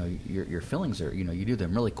 your fillings are, you do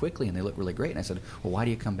them really quickly and they look really great. And I said, well, why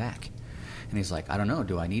do you come back? And he's like, I don't know,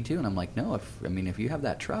 do I need to? And I'm like, no, if you have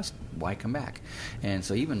that trust, why come back? And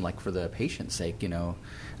so even like for the patient's sake,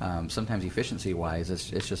 sometimes efficiency-wise,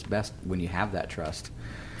 it's just best when you have that trust.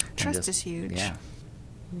 Trust is huge. Yeah.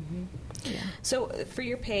 Yeah. So for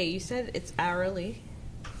your pay, you said it's hourly.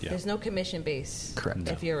 Yeah. There's no commission base. Correct.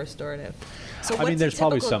 If you're restorative. So I mean, there's what's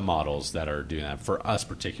probably typical- some models that are doing that. For us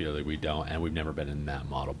particularly, we don't, and we've never been in that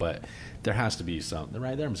model. But there has to be some,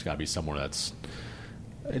 right? There's got to be somewhere that's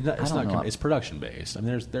it's production based. I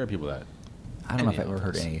mean, there are people that. I don't know if I've ever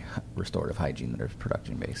heard any restorative hygiene that are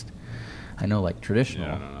production based. I know, like traditional.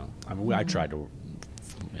 Yeah, I don't know. I mean, I tried to.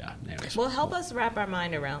 Yeah. Anyways. Well, help us wrap our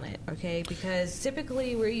mind around it, okay? Because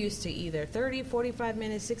typically we're used to either 30, 45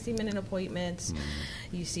 minutes, 60-minute appointments.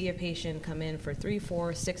 You see a patient come in for 3,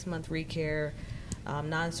 4, 6-month recare,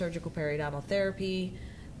 non-surgical periodontal therapy.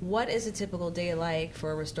 What is a typical day like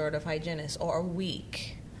for a restorative hygienist, or a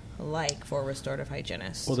week like for a restorative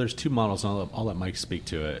hygienist? Well, there's two models, and I'll let Mike speak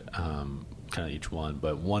to it, kind of each one.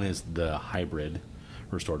 But one is the hybrid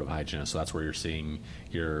restorative hygienist. So that's where you're seeing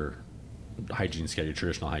your hygiene schedule,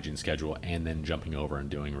 traditional hygiene schedule, and then jumping over and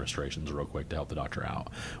doing restorations real quick to help the doctor out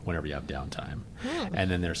whenever you have downtime. And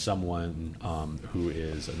then there's someone who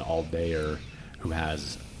is an all-dayer who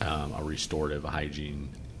has a restorative hygiene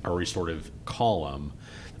a restorative column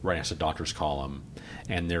right next to doctor's column,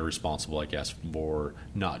 and they're responsible, I guess, for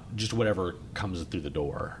not just whatever comes through the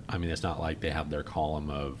door. I mean, it's not like they have their column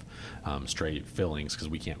of straight fillings, because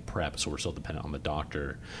we can't prep, so we're still dependent on the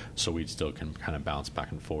doctor, so we still can kind of bounce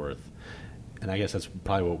back and forth. And I guess that's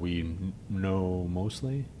probably what we know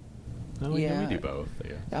mostly. No, we do both.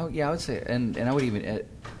 Yeah. I would say, and I would even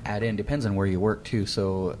add in, depends on where you work too.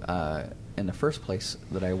 So in the first place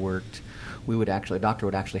that I worked, a doctor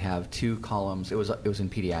would actually have 2 columns. It was in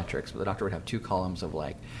pediatrics, but the doctor would have 2 columns of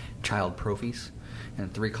like child prophies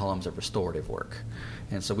and 3 columns of restorative work.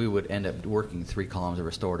 And so we would end up working 3 columns of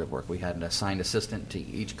restorative work. We had an assigned assistant to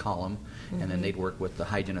each column, and then they'd work with the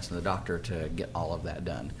hygienist and the doctor to get all of that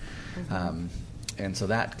done. And so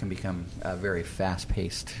that can become very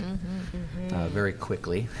fast-paced, very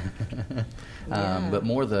quickly. But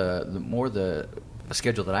more the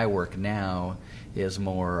schedule that I work now is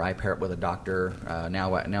more, I pair up with a doctor.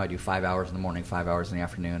 Now I do 5 hours in the morning, 5 hours in the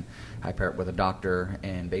afternoon. I pair up with a doctor,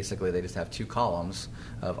 and basically they just have 2 columns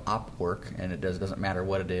of op work, and it doesn't matter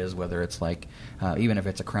what it is, whether it's like, even if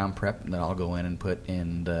it's a crown prep, then I'll go in and put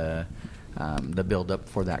in the build-up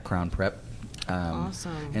for that crown prep.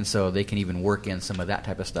 Awesome. And so they can even work in some of that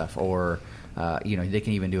type of stuff, or they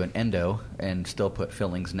can even do an endo and still put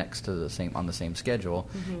fillings next to on the same schedule.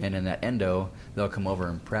 And in that endo, they'll come over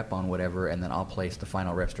and prep on whatever, and then I'll place the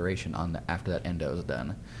final restoration on after that endo is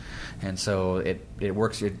done. And so it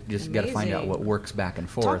works. You just got to find out what works back and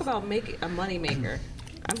forth. Talk about a money maker.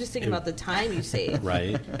 I'm just thinking about the time you save.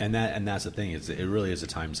 Right, and that's the thing. It really is a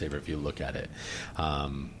time saver if you look at it.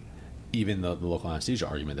 Even the local anesthesia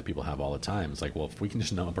argument that people have all the time, it's like, well, if we can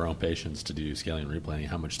just numb up our own patients to do scaling and replanning,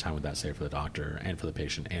 how much time would that save for the doctor and for the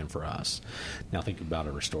patient and for us? Now think about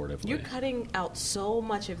it restoratively. You're cutting out so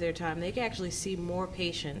much of their time. They can actually see more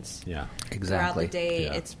patients. Yeah, exactly. Throughout the day.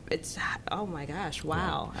 Yeah. It's oh my gosh,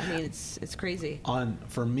 wow. Yeah. I mean, it's crazy.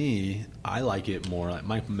 For me, I like it more. Like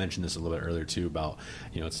Mike mentioned this a little bit earlier too about,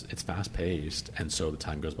 it's fast paced, and so the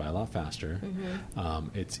time goes by a lot faster.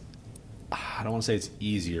 I don't want to say it's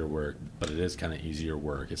easier work, but it is kind of easier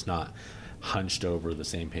work. It's not hunched over the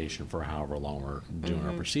same patient for however long we're doing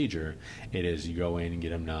our procedure. It is, you go in and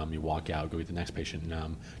get them numb, you walk out, go get the next patient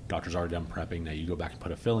numb. Doctor's already done prepping. Now you go back and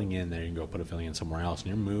put a filling in there. You can go put a filling in somewhere else, and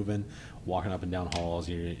you're moving, walking up and down halls,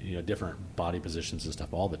 different body positions and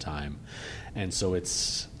stuff all the time. And so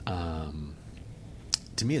it's, to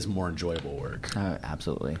me, it's more enjoyable work.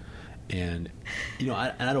 Absolutely. And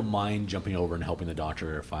I don't mind jumping over and helping the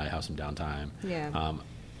doctor if I have some downtime. Yeah.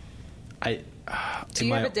 So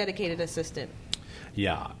you have a dedicated assistant.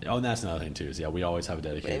 Yeah. Oh, and that's another thing too. Is we always have a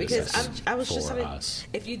dedicated assistant I was for just us.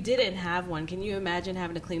 If you didn't have one, can you imagine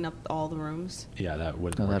having to clean up all the rooms? Yeah, that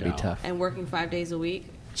would. That'd be tough. And working 5 days a week.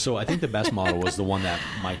 So I think the best model was the one that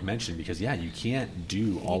Mike mentioned, because you can't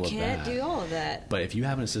do all of that. You can't do all of that. But if you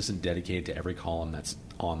have an assistant dedicated to every column that's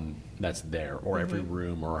there, or every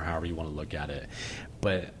room, or however you want to look at it.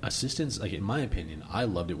 But assistants, like in my opinion, I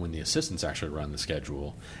loved it when the assistants actually run the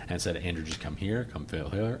schedule and said, Andrew, just come here, come fill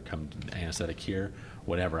here, come anesthetic here,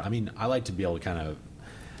 whatever. I mean, I like to be able to kind of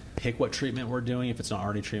pick what treatment we're doing if it's not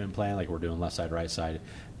already treatment plan, like we're doing left side, right side.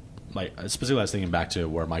 Like specifically, I was thinking back to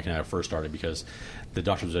where Mike and I first started, because the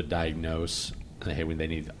doctors would diagnose, hey, when they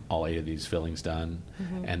need all 8 of these fillings done,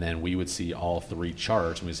 and then we would see all 3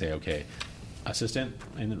 charts, and we'd say, okay, assistant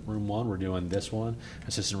in room 1, we're doing this one.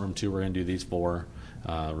 Assistant room 2, we're going to do these 4.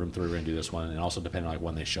 Room 3, we're going to do this one. And also depending on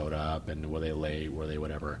when they showed up and were they late, were they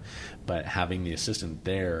whatever. But having the assistant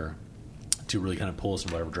there to really kind of pull us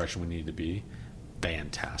in whatever direction we need to be,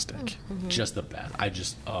 fantastic. Just the best.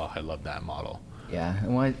 I love that model. Yeah,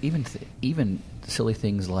 well, even silly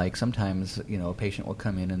things like sometimes a patient will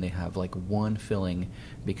come in and they have like one filling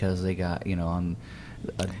because they got on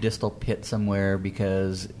a distal pit somewhere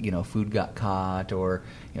because food got caught, or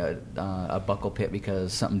a buccal pit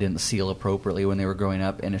because something didn't seal appropriately when they were growing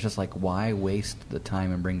up, and it's just like, why waste the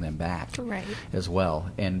time and bring them back as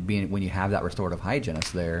well? And when you have that restorative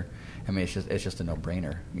hygienist there, I mean, it's just a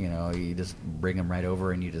no-brainer. You just bring them right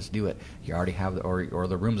over and you just do it. You already have or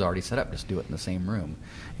the room's already set up. Just do it in the same room.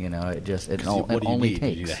 It only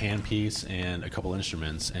takes. You need a handpiece and a couple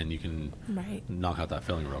instruments, and you can knock out that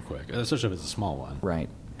filling real quick, especially if it's a small one. Right.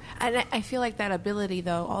 And I feel like that ability,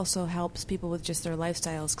 though, also helps people with just their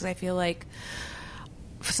lifestyles, because I feel like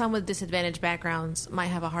some with disadvantaged backgrounds might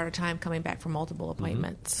have a harder time coming back for multiple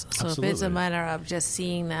appointments. So Absolutely. if it's a matter of just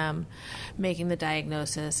seeing them, making the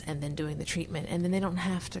diagnosis, and then doing the treatment, and then they don't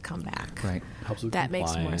have to come back. Right. Helps with that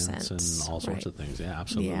makes more compliance sense. and all sorts of things. Yeah,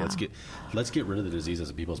 absolutely. Yeah. Let's get rid of the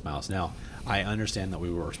diseases in people's mouths. Now, I understand that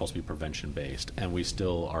we were supposed to be prevention based, and we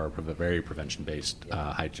still are very prevention based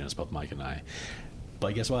hygienists, both Mike and I.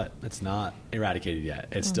 But guess what? It's not eradicated yet.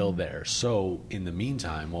 It's still there. So in the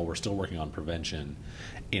meantime, while we're still working on prevention,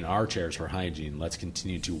 in our chairs for hygiene, let's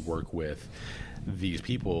continue to work with these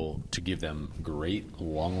people to give them great,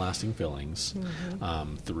 long-lasting fillings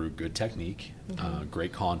through good technique,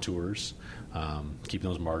 great contours, keeping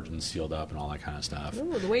those margins sealed up and all that kind of stuff.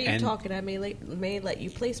 Ooh, the way you're talking, I may let you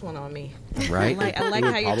place one on me. Right? I like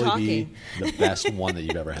how you're talking. Be the best one that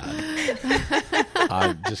you've ever had.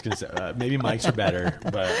 I'm just going to say, maybe Mike's are better,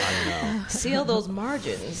 but I don't know. Seal those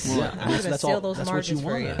margins. Yeah, I'm going to seal those margins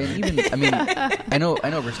for you. And even, I mean, I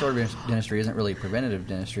know restorative dentistry isn't really preventative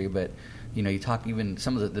dentistry, but you know, you talk even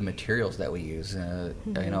some of the materials that we use. You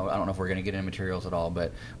know, I don't know if we're going to get into materials at all,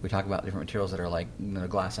 but we talk about different materials that are like, you know,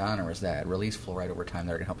 glass ionomers that release fluoride over time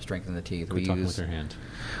that are going to help strengthen the teeth. We use with your hand.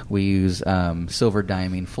 We use silver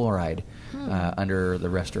diamine fluoride under the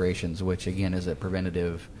restorations, which again is a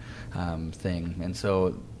preventative thing. And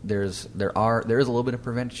so there is a little bit of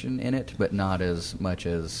prevention in it, but not as much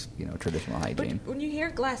as, you know, traditional hygiene. But when you hear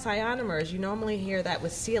glass ionomers, you normally hear that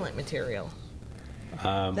with sealant material.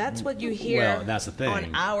 That's what you hear. Well, that's the thing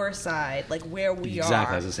on our side, like where we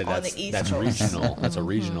exactly. are. As I say, on the East that's Coast. regional. That's a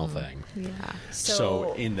regional thing. Yeah.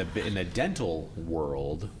 So in the dental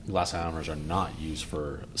world, glass ionomers are not used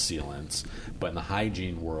for sealants, but in the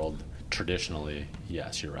hygiene world, traditionally,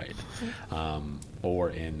 yes, you're right.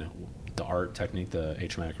 Or in the art technique, the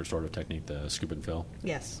HMAC restorative technique, the scoop and fill.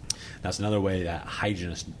 Yes. That's another way that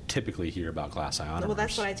hygienists typically hear about glass ionomers. Well,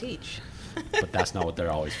 that's what I teach. But that's not what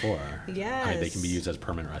they're always for. Yes. I mean, they can be used as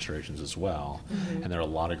permanent restorations as well. And there are a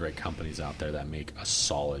lot of great companies out there that make a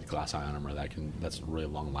solid glass ionomer that's really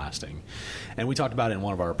long lasting. And we talked about it in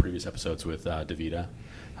one of our previous episodes with DeVita.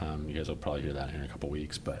 You guys will probably hear that in a couple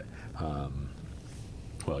weeks, but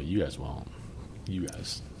well, you guys won't. You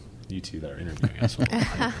two that are interviewing us won't.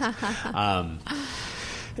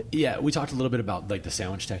 Yeah, we talked a little bit about like the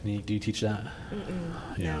sandwich technique. Do you teach that?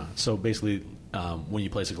 Yeah. No. So basically, when you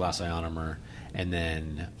place a glass ionomer, and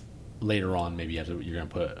then later on, maybe you're going to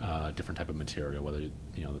put a different type of material, whether the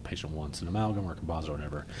patient wants an amalgam or composite or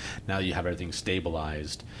whatever. Now that you have everything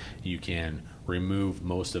stabilized, you can remove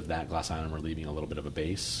most of that glass ionomer, leaving a little bit of a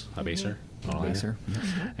baser. And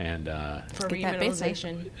for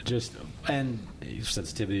remineralization, and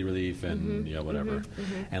sensitivity relief and whatever,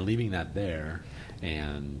 and leaving that there.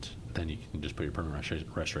 And then you can just put your permanent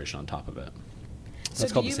restoration on top of it.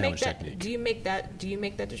 That's called the sandwich technique. Do you make that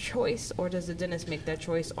the choice, or does the dentist make that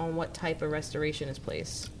choice on what type of restoration is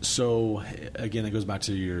placed? So again, it goes back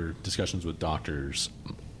to your discussions with doctors.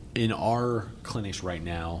 In our clinics right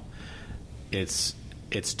now, it's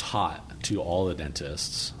taught to all the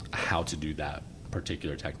dentists how to do that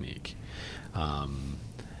particular technique. I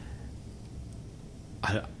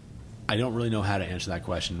don't really know how to answer that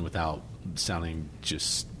question without sounding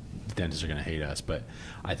just dentists are going to hate us, but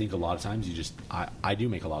I think a lot of times I do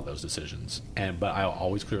make a lot of those decisions, but I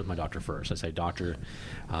always clear with my doctor first. I say, doctor,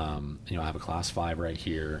 I have a class 5 right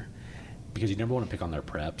here, because you never want to pick on their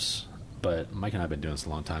preps. But Mike and I have been doing this a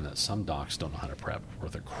long time, that some docs don't know how to prep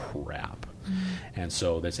worth a crap. And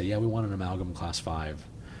so they say, yeah, we want an amalgam class 5.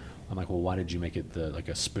 I'm like, well, why did you make it like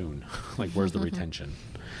a spoon? Like, where's the retention?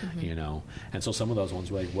 And so some of those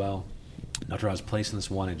ones were like, well, Doctor, I was placing this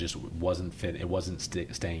one, it just wasn't fit. It wasn't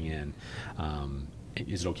staying in.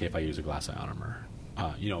 Is it okay if I use a glass ionomer?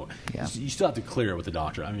 You still have to clear it with the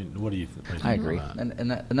doctor. I mean, what do you think? I agree,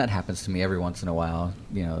 and that happens to me every once in a while.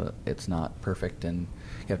 It's not perfect, and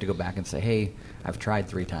you have to go back and say, "Hey, I've tried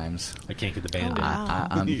 3 times. I can't get the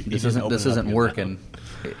Band-Aid. This isn't working.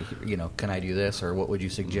 Can I do this, or what would you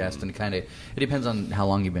suggest?" And it depends on how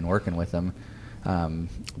long you've been working with them.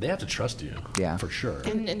 They have to trust you, for sure,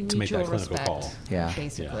 and to make that clinical respect, call.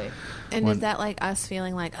 Basically. Yeah. And is that like us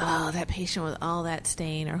feeling like, oh, that patient with all that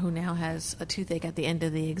stain, or who now has a toothache at the end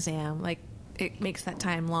of the exam, like it makes that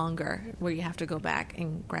time longer, where you have to go back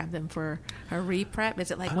and grab them for a re-prep? Is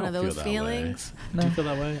it like one of those feelings? No. Do you feel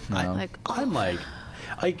that way? No. I'm like,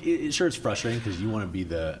 sure, it's frustrating because you want to be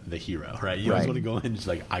the hero, right? You always want to go in and just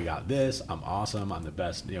like, I got this, I'm awesome, I'm the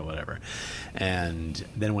best, whatever. And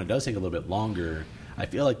then when it does take a little bit longer, I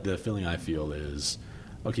feel like the feeling I feel is,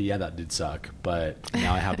 okay, yeah, that did suck, but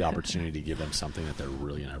now I have the opportunity to give them something that they're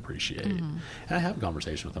really going to appreciate. And I have a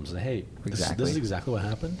conversation with them, say, hey, this is exactly what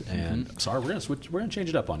happened, and sorry, we're going to change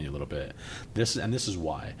it up on you a little bit. This is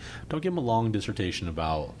why. Don't give them a long dissertation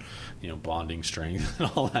about, bonding strength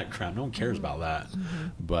and all that crap. No one cares about that.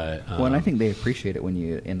 But and I think they appreciate it when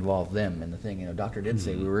you involve them in the thing. Doctor did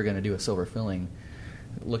say we were going to do a silver filling.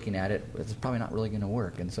 Looking at it, it's probably not really going to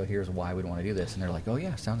work, and so here's why we'd want to do this. And they're like, oh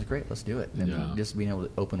yeah, sounds great, let's do it. And just being able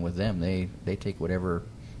to open with them, they take whatever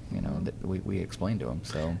that we explain to them.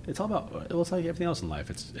 So it's all about, it's like everything else in life.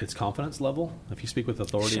 It's confidence level. If you speak with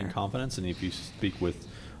authority and confidence, and if you speak with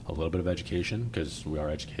a little bit of education, because we are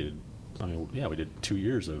educated. I mean, yeah, we did 2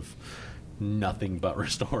 years of nothing but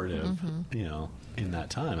restorative, in that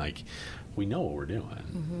time. Like, we know what we're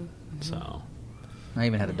doing. So I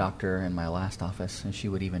even had a doctor in my last office, and she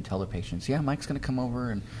would even tell the patients, "Yeah, Mike's going to come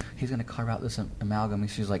over, and he's going to carve out this amalgam." And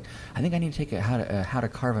she's like, "I think I need to take a how to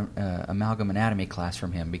carve amalgam anatomy class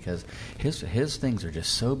from him, because his things are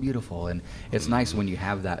just so beautiful." And it's nice when you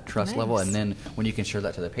have that trust level, and then when you can share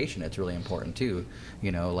that to the patient, it's really important too.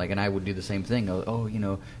 And I would do the same thing. Oh,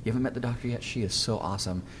 you haven't met the doctor yet. She is so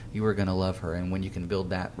awesome. You are going to love her. And when you can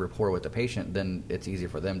build that rapport with the patient, then it's easier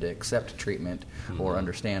for them to accept treatment or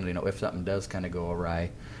understand. If something does kind of go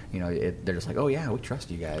awry, they're just like, "Oh yeah, we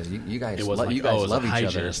trust you guys. You guys love each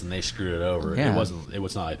other." And they screwed it over. Yeah. It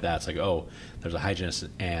was not like that. It's like, oh, there's a hygienist,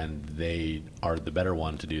 and they are the better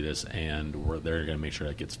one to do this, and they're going to make sure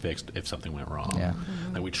that gets fixed if something went wrong. Yeah.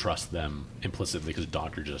 Like, we trust them implicitly because the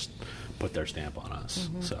doctor just put their stamp on us.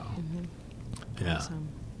 So, yeah. Awesome.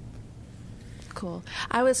 Cool.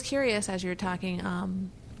 I was curious as you were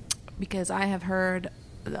talking, because I have heard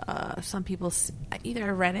some people, either I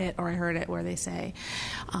read it or I heard it, where they say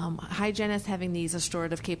hygienists having these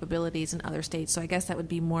restorative capabilities in other states. So I guess that would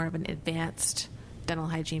be more of an advanced dental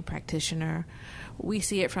hygiene practitioner. We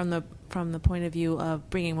see it from the point of view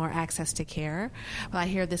of bringing more access to care. But I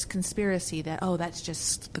hear this conspiracy that, that's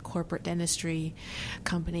just the corporate dentistry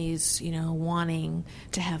companies, wanting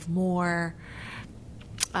to have more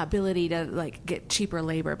ability to get cheaper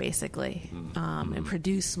labor, basically, and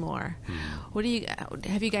produce more. What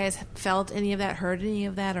have you guys felt any of that, heard any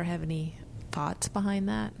of that, or have any thoughts behind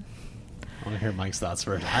that? I want to hear Mike's thoughts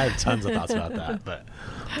first. I have tons of thoughts about that, but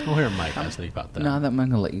we'll hear Mike think about that. No, I'm going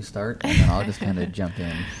to let you start, and then I'll just kind of jump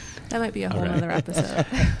in. That might be a whole other episode.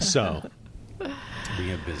 So,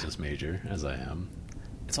 being a business major, as I am,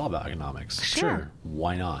 it's all about economics. Sure.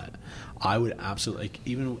 Why not? I would absolutely,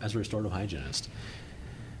 even as a restorative hygienist,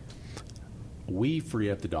 we free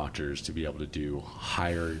up the doctors to be able to do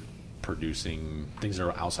higher producing things that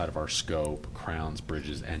are outside of our scope, crowns,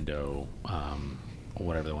 bridges, endo,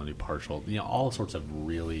 whatever they want to do, partial, all sorts of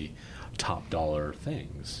really top dollar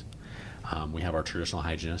things. We have our traditional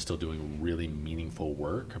hygienists still doing really meaningful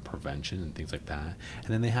work, prevention and things like that. And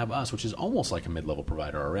then they have us, which is almost like a mid-level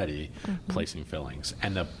provider already, placing fillings.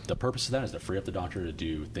 And the purpose of that is to free up the doctor to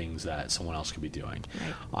do things that someone else could be doing.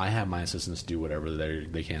 Right. I have my assistants do whatever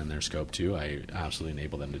they can in their scope too. I absolutely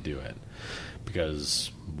enable them to do it,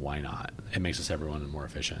 because why not? It makes us everyone more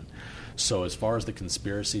efficient. So as far as the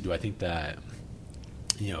conspiracy, do I think that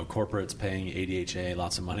corporates paying ADHA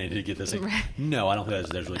lots of money to get this thing? Right. No, I don't think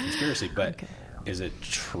there's really conspiracy, but is it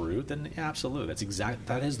true? Then absolutely.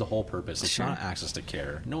 That is the whole purpose. It's not access to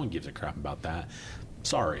care. No one gives a crap about that.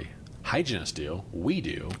 Sorry. Hygienists do. We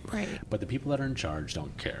do. Right. But the people that are in charge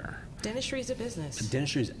don't care. Dentistry is a business.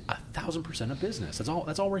 Dentistry is 1,000% a business.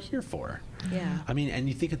 That's all we're here for. Yeah. I mean, and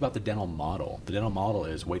you think about the dental model. The dental model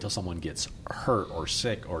is wait till someone gets hurt or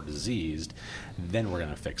sick or diseased, then we're going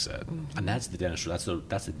to fix it. And that's the dentistry.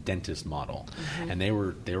 That's the dentist model. And they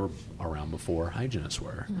were around before hygienists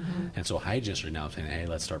were. And so hygienists are now saying, hey,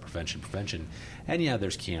 let's start prevention. And yeah,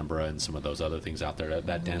 there's Canberra and some of those other things out there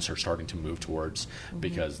that dentists are starting to move towards,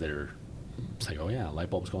 because it's like, oh yeah, light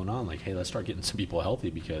bulb's going on. Like, hey, let's start getting some people healthy,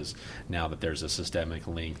 because now that there's a systemic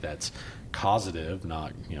link that's causative,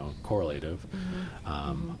 not correlative.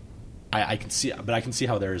 I can see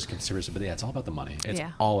how there is conspiracy, but yeah, it's all about the money. It's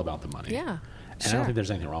all about the money. Yeah, and I don't think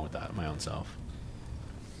there's anything wrong with that, my own self.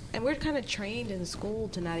 And we're kind of trained in school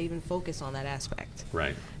to not even focus on that aspect.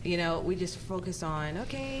 Right. We just focus on,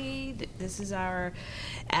 okay, this is our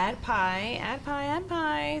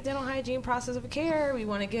ADPI, dental hygiene process of care. We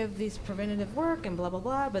want to give these preventative work and blah, blah,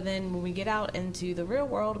 blah. But then when we get out into the real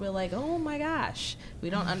world, we're like, oh my gosh, we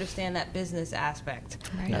don't understand that business aspect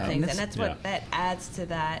of things. And that's what that adds to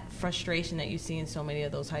that frustration that you see in so many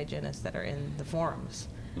of those hygienists that are in the forums.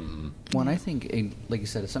 Well, and I think, like you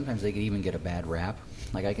said, sometimes they could even get a bad rap.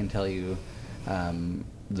 Like, I can tell you,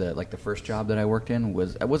 the first job that I worked in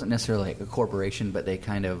wasn't necessarily like a corporation, but they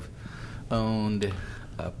kind of owned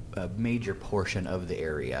a major portion of the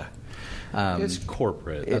area. It's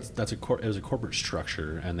corporate. It was a corporate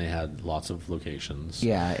structure, and they had lots of locations.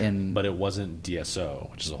 Yeah, but it wasn't DSO,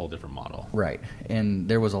 which is a whole different model. Right, and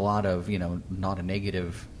there was a lot of not a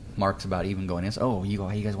negative marks about even going in. Oh, you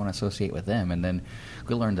guys want to associate with them, and then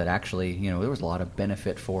we learned that actually, there was a lot of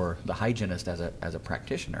benefit for the hygienist as a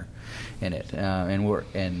practitioner in it.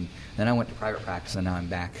 And then I went to private practice, and now I'm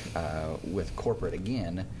back with corporate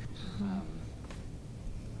again.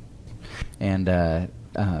 And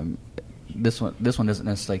this one doesn't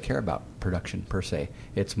necessarily care about production per se.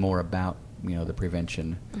 It's more about the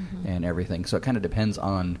prevention and everything. So it kind of depends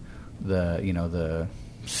on the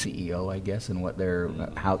CEO, I guess, and what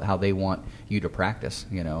how they want you to practice,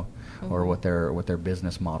 or what their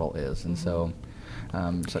business model is, and so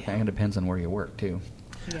it kind of depends on where you work too.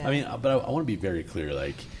 Yeah. I mean, but I want to be very clear.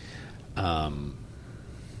 Like, I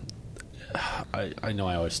know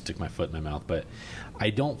I always stick my foot in my mouth, but I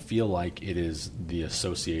don't feel like it is the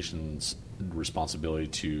association's responsibility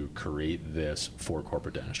to create this for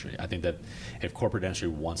corporate dentistry. I think that if corporate dentistry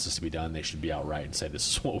wants this to be done, they should be outright and say, this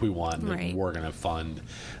is what we want, and we're going to fund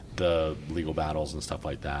the legal battles and stuff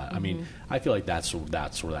like that. I mean, I feel like that's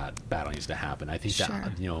where that battle needs to happen. I think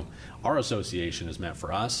that, our association is meant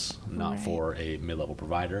for us, not for a mid-level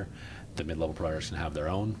provider. The mid-level providers can have their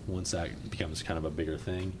own once that becomes kind of a bigger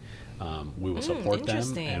thing. We will support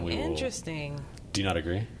them, and we will. Interesting. Do you not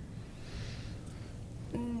agree?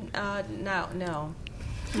 No.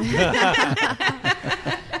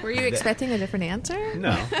 Were you expecting a different answer?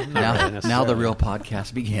 No. Now the real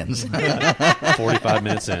podcast begins. 45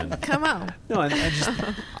 minutes in. Come on. No,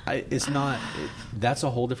 it's not. That's a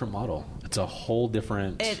whole different model. It's a whole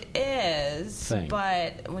different. It is, thing.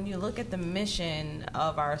 But when you look at the mission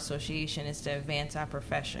of our association, is to advance our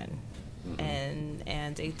profession.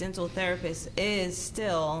 And a dental therapist is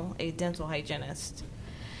still a dental hygienist.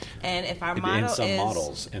 And if our motto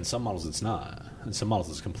is... In some models it's not. In some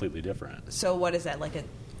models it's completely different. So what is that?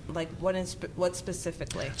 What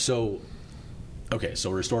specifically? So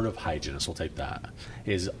restorative hygienist, we'll take that,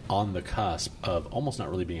 is on the cusp of almost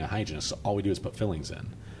not really being a hygienist. So all we do is put fillings in.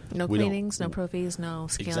 No cleanings, no prophies, no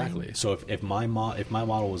scaling. Exactly. So if my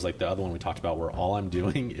model was like the other one we talked about, where all I'm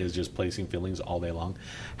doing is just placing fillings all day long,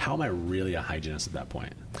 how am I really a hygienist at that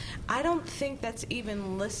point? I don't think that's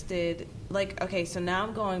even listed. So now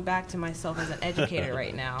I'm going back to myself as an educator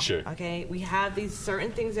right now. Sure. Okay, we have these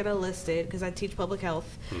certain things that are listed because I teach public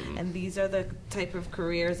health, and these are the type of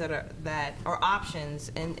careers that are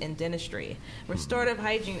options in dentistry. Restorative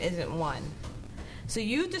hygiene isn't one. So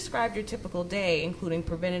you described your typical day, including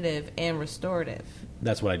preventative and restorative.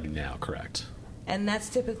 That's what I do now, correct. And that's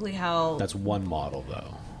typically how... That's one model,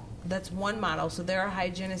 though. That's one model. So there are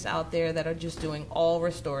hygienists out there that are just doing all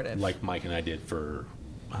restorative. Like Mike and I did for...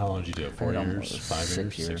 How long did you do it? 4 years? 5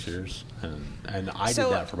 years? 6 years? And I did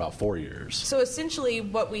that for about 4 years. So essentially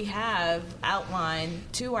what we have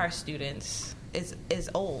outlined to our students is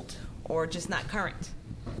old or just not current.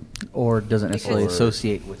 Or doesn't necessarily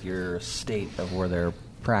associate with your state of where they're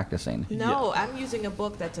practicing. No, I'm using a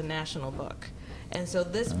book that's a national book. And so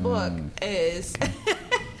this book is...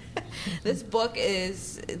 This book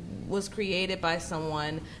was created by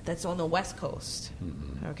someone that's on the West Coast,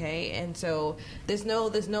 okay? And so there's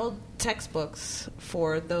no textbooks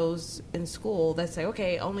for those in school that say,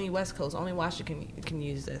 okay, only West Coast, only Washington can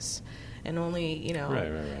use this, and only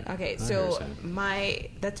Right. Okay, so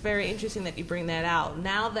that's very interesting that you bring that out.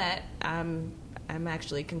 Now that I'm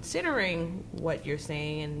actually considering what you're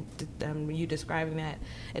saying and you describing that,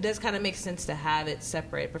 it does kind of make sense to have it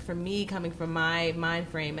separate. But for me, coming from my mind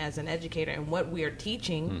frame as an educator and what we are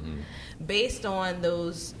teaching, based on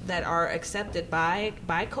those that are accepted by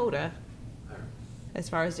CODA, as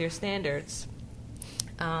far as their standards,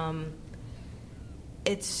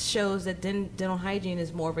 it shows that dental hygiene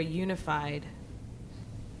is more of a unified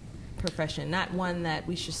profession, not one that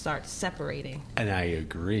we should start separating. And I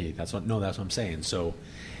agree. That's what I'm saying. So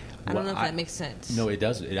I don't know if that makes sense. No, it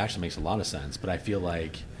does. It actually makes a lot of sense. But I feel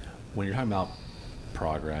like when you're talking about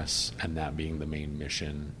progress and that being the main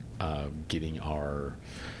mission of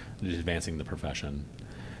advancing the profession,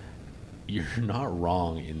 you're not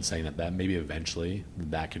wrong in saying that maybe eventually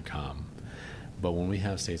that could come. But when we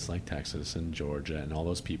have states like Texas and Georgia and all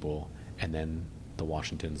those people, and then the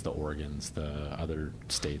Washingtons, the Oregons, the other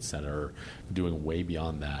states that are doing way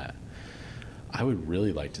beyond that, I would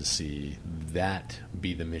really like to see that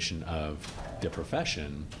be the mission of the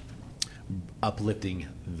profession, uplifting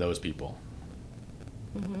those people.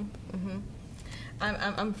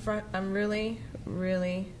 I'm really,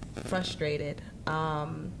 really frustrated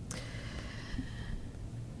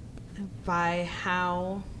by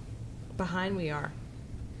how behind we are.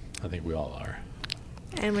 I think we all are.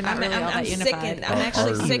 And we're not really all that unified. I'm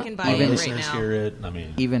actually sickened by it right now. Hear it.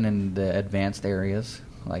 Even in the advanced areas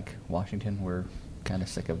like Washington, we're kind of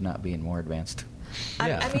sick of not being more advanced.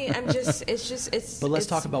 Yeah. But let's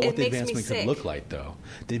talk about what the advancement could look like, though.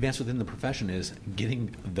 The advancement within the profession is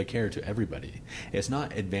getting the care to everybody. It's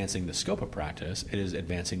not advancing the scope of practice. It is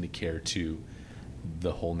advancing the care to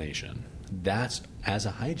the whole nation. that's, as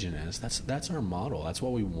a hygienist, that's our model. That's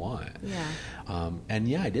what we want. Yeah. And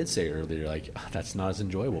yeah, I did say earlier, like, that's not as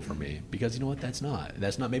enjoyable for me, because you know what, that's not,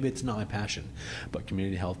 maybe it's not my passion, but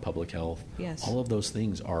community health, public health, Yes. all of those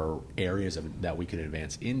things are areas that we could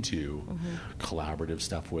advance into, collaborative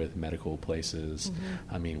stuff with medical places.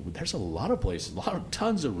 I mean, there's a lot of places,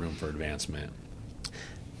 tons of room for advancement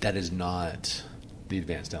that is not the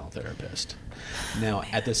advanced dental therapist. Now,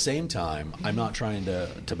 at the same time, I'm not trying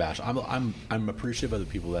to bash. I'm appreciative of the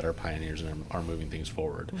people that are pioneers and are moving things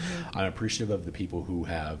forward. I'm appreciative of the people who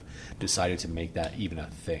have decided to make that even a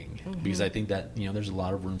thing, because I think that, you know, there's a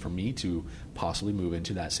lot of room for me to possibly move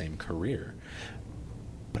into that same career.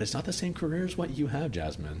 But it's not the same career as what you have,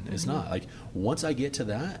 Jasmine. It's not. Like, once I get to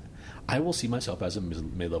that, I will see myself as a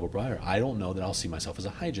mid-level provider. I don't know that I'll see myself as a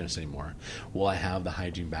hygienist anymore. Will I have the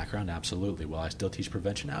hygiene background? Absolutely. Will I still teach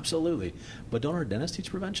prevention? Absolutely. But don't our dentists teach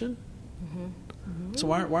prevention? So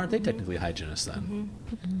why aren't they technically hygienists then?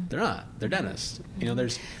 They're not. They're dentists. You know,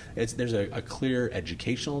 there's a clear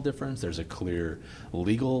educational difference. There's a clear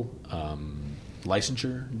legal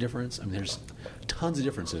licensure difference. I mean, there's tons of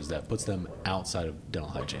differences that puts them outside of dental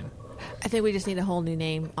hygiene. I think we just need a whole new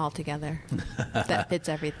name altogether that fits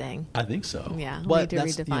everything. I think so. Yeah, but we need to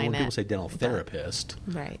that's, redefine you know, when it. people say dental therapist,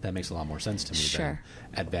 Right. that makes a lot more sense to me Sure.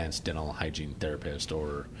 than advanced dental hygiene therapist,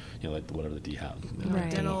 or, you know, like whatever the D have. Right.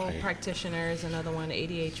 Dental practitioners, another one,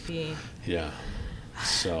 ADHP. Yeah.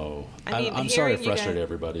 So I mean, I'm sorry to hearing you frustrate guys-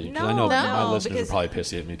 everybody, because No, I know my no, listeners are because- probably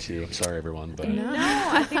pissy at me too. I'm sorry, everyone, but No,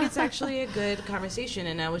 I think it's actually a good conversation.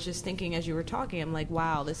 And I was just thinking as you were talking, I'm like,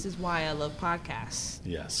 wow, this is why I love podcasts.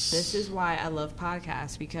 yes, This is why I love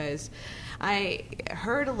podcasts, because I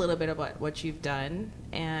heard a little bit about what you've done,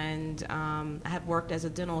 and I have worked as a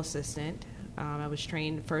dental assistant. I was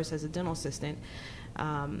trained first as a dental assistant,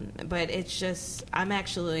 but it's just, I'm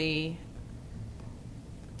actually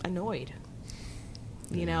annoyed.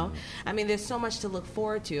 You know, I mean, there's so much to look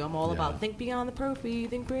forward to. I'm all about think beyond the prophy,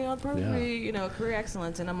 you know, career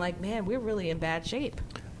excellence. And I'm like, man, we're really in bad shape.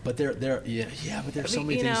 But but there's so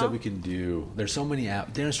many things that we can do. There's so many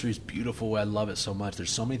dentistry is beautiful. I love it so much.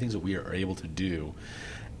 There's so many things that we are able to do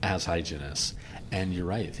as hygienists. And you're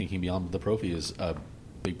right, thinking beyond the prophy is a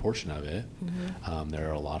big portion of it. There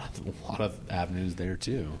are a lot of avenues there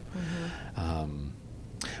too.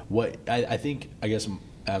 What I think, I guess,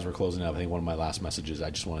 as we're closing up, I think one of my last messages,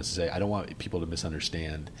 I just wanted to say, I don't want people to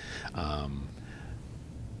misunderstand.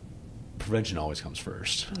 Prevention always comes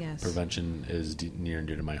first. Yes. Prevention is near and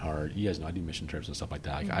dear to my heart. You guys know I do mission trips and stuff like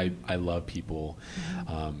that. I love people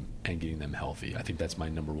and getting them healthy. I think that's my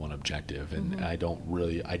number one objective. And I don't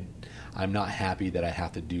really, I'm not happy that I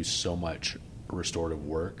have to do so much restorative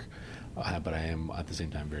work, but I am at the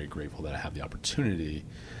same time very grateful that I have the opportunity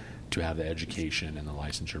to have the education and the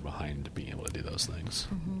licensure behind being able to do those things.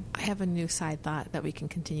 I have a new side thought that we can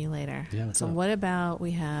continue later. Yeah, what's so up? what about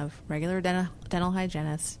we have regular dental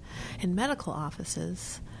hygienists in medical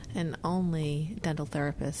offices and only dental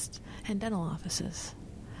therapists in dental offices?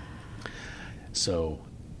 So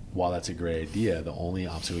while that's a great idea, the only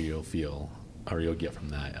obstacle you'll get from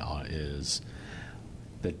that is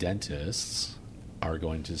the dentists are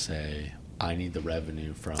going to say, I need the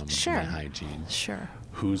revenue from my hygiene. Sure.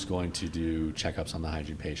 Who's going to do checkups on the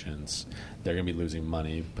hygiene patients? They're going to be losing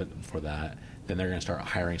money for that. Then they're going to start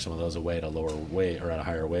hiring some of those away at a lower wage or at a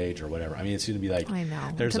higher wage or whatever. I mean, it's going to be like, I know.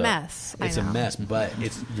 There's It's a mess. It's I a know. mess, but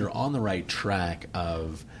you're on the right track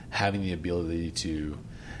of having the ability to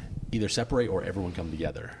either separate or everyone come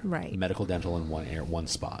together. Right. Medical, dental in one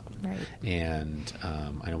spot. Right. And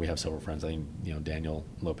I know we have several friends. I think Daniel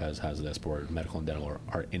Lopez has this, where medical and dental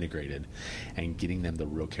are integrated, and getting them the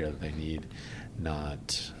real care that they need,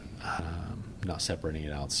 not separating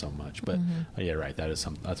it out so much. But yeah, right. That's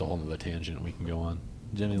a whole other tangent we can go on.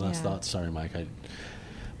 Jimmy, last thoughts? Sorry, Mike. I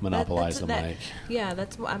monopolized the mic. Yeah,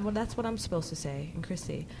 that's what I'm supposed to say. And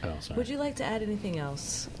Christy, sorry. would you like to add anything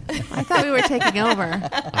else? I thought we were taking over.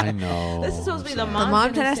 I know. This is supposed to be the The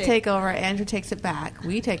Momgienists Momgienists takeover. Andrew takes it back.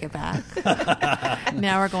 We take it back.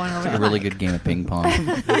 Now we're going over It's to a really Mike. good game of ping pong.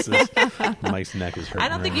 Mike's neck is hurting. I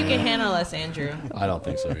don't think you can handle us, Andrew. I don't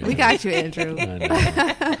think so either. We got you, Andrew. I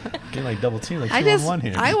know. Getting like double team, like 2-on-1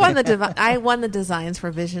 here. I won the designs for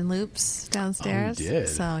Vision Loops downstairs. Oh, you did?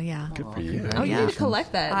 So yeah. Good for you. Oh, you need to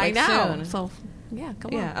collect that. I like, know. Soon. So yeah,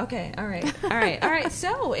 come on. Yeah. Okay. All right.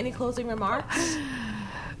 So, any closing remarks?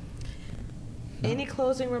 Any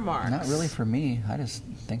closing remarks? Not really for me.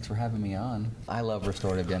 Thanks for having me on. I love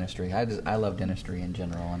restorative dentistry. I love dentistry in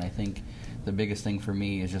general, and I think the biggest thing for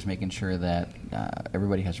me is just making sure that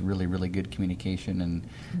everybody has really, really good communication and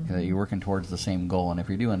that you're working towards the same goal. And if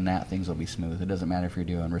you're doing that, things will be smooth. It doesn't matter if you're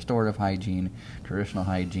doing restorative hygiene, traditional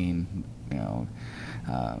hygiene,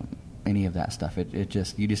 any of that stuff. You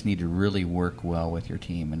just need to really work well with your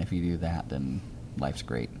team. And if you do that, then life's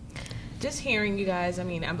great. Just hearing you guys, I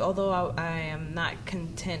mean, although I am not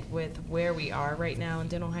content with where we are right now in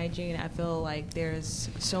dental hygiene, I feel like there's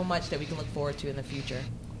so much that we can look forward to in the future.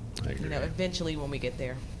 I agree. Eventually when we get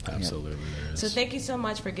there. Absolutely, there is. So thank you so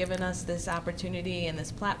much for giving us this opportunity and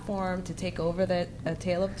this platform to take over A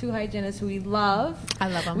Tale of Two Hygienists who we love. I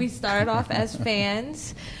love them. We started off as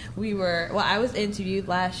fans. I was interviewed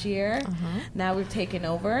last year. Now we've taken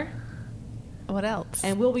over. What else?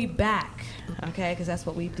 And we'll be back, okay, because that's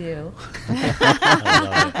what we do.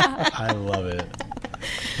 I love it.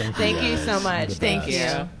 Thank you so much. Thank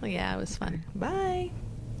you. Yeah, it was fun. Bye.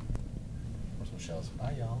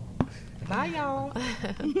 Bye, y'all. Bye, y'all.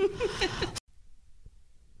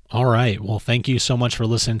 All right. Well, thank you so much for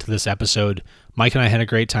listening to this episode. Mike and I had a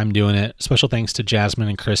great time doing it. Special thanks to Jasmin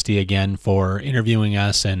and Christie again for interviewing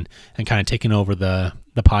us and kind of taking over the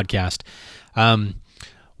podcast.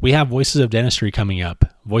 We have Voices of Dentistry coming up,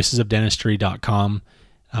 voicesofdentistry.com.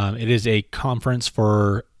 It is a conference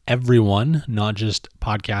for everyone, not just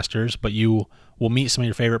podcasters, but you will meet some of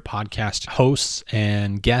your favorite podcast hosts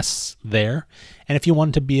and guests there. And if you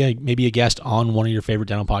want to be maybe a guest on one of your favorite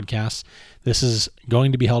dental podcasts, this is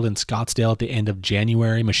going to be held in Scottsdale at the end of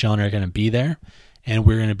January. Michelle and I are going to be there, and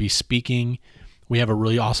we're going to be speaking. We have a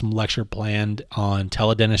really awesome lecture planned on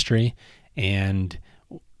teledentistry, and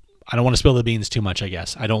I don't want to spill the beans too much, I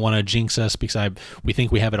guess. I don't want to jinx us because we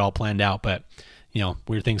think we have it all planned out, but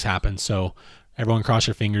weird things happen. So everyone cross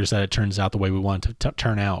your fingers that it turns out the way we want it to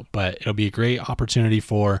turn out. But it'll be a great opportunity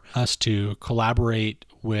for us to collaborate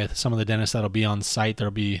with some of the dentists that'll be on site. There'll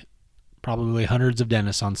be probably hundreds of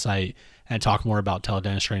dentists on site and talk more about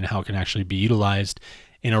teledentistry and how it can actually be utilized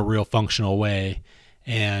in a real functional way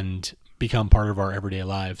and become part of our everyday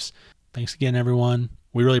lives. Thanks again, everyone.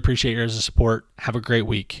 We really appreciate your support. Have a great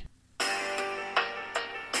week.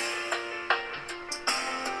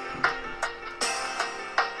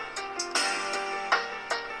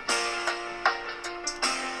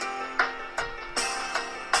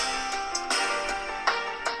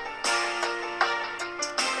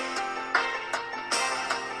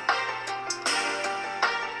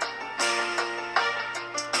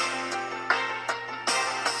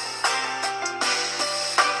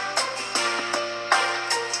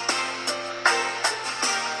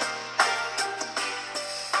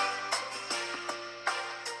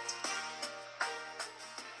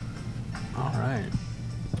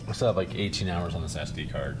 I still have like 18 hours on this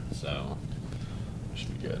SD card, so we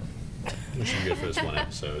should be good. We should be good for this one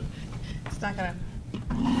episode. It's not gonna.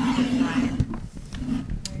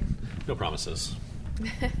 No promises.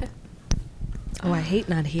 Oh, I hate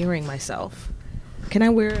not hearing myself. Can I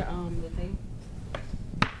wear the thing?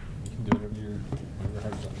 You can do whatever you're.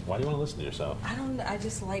 Why do you want to listen to yourself? I don't. I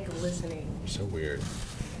just like listening. You're so weird.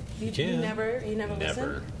 You never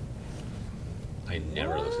listen? I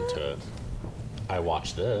never listen to it. I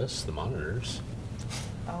watch the monitors.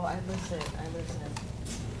 Oh, I listen.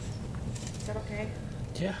 Is that okay?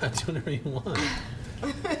 Yeah, do whatever you want.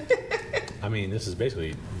 I mean, this is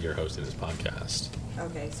basically you're hosting this podcast.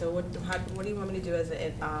 Okay, so what do you want me to do as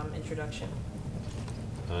an introduction?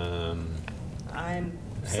 I'm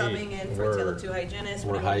subbing in for Tale of Two Hygienists.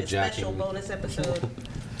 We're hijacking a special bonus episode.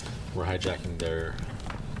 We're hijacking their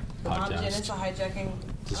podcast. The Momgienists are hijacking.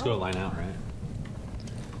 Just go line out, right?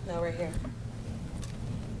 No, right here.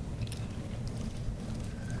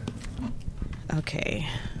 Okay.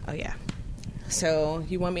 Oh, yeah. So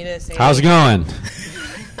you want me to say... How's it going?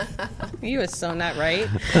 You are so not right.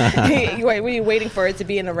 Were you waiting for it to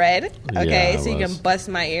be in the red? Okay, Yeah, so you can bust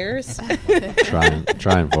my ears?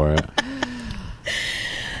 Trying for it.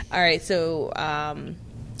 All right, so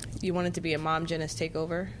you want it to be a Momgienist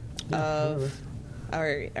takeover of... All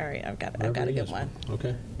right, I've got a good one.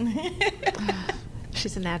 Okay.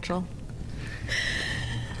 She's a natural.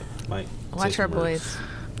 Mike, watch our boys.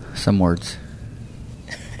 Some words.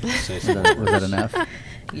 Say Was that enough?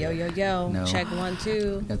 Yo. No. Check 1,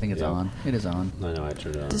 2. I think it's on. It is on. I know, I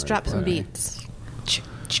turned it on. Just right drop some away. beats.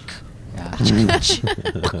 Yeah.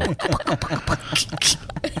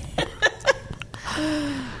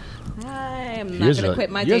 I am not going to quit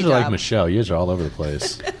my day You guys are job. like Michelle. You guys are all over the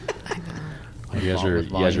place. I know. You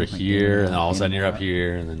guys are here, and all of a sudden you're up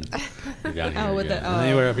here, and then you're down here again. And then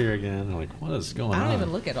you were up here again. I'm like, what is going on? I don't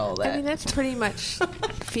even look at all that. I mean, that's pretty much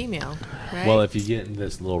female, right? Well, if you get in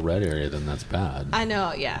this little red area, then that's bad. I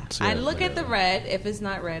know, yeah. So I yeah, look at the whatever. red. If it's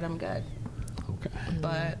not red, I'm good. Okay.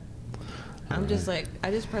 But I'm just like,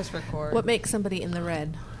 I just press record. What makes somebody in the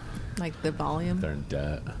red? Like the volume? They're in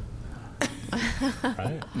debt.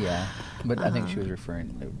 Right? Yeah, but I think she was referring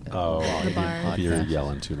to the bar. If you're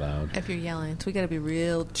yelling too loud. If you're yelling. So we got to be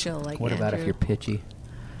real chill like What about if Andrew. you're pitchy?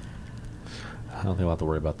 I don't think we'll have to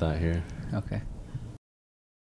worry about that here. Okay.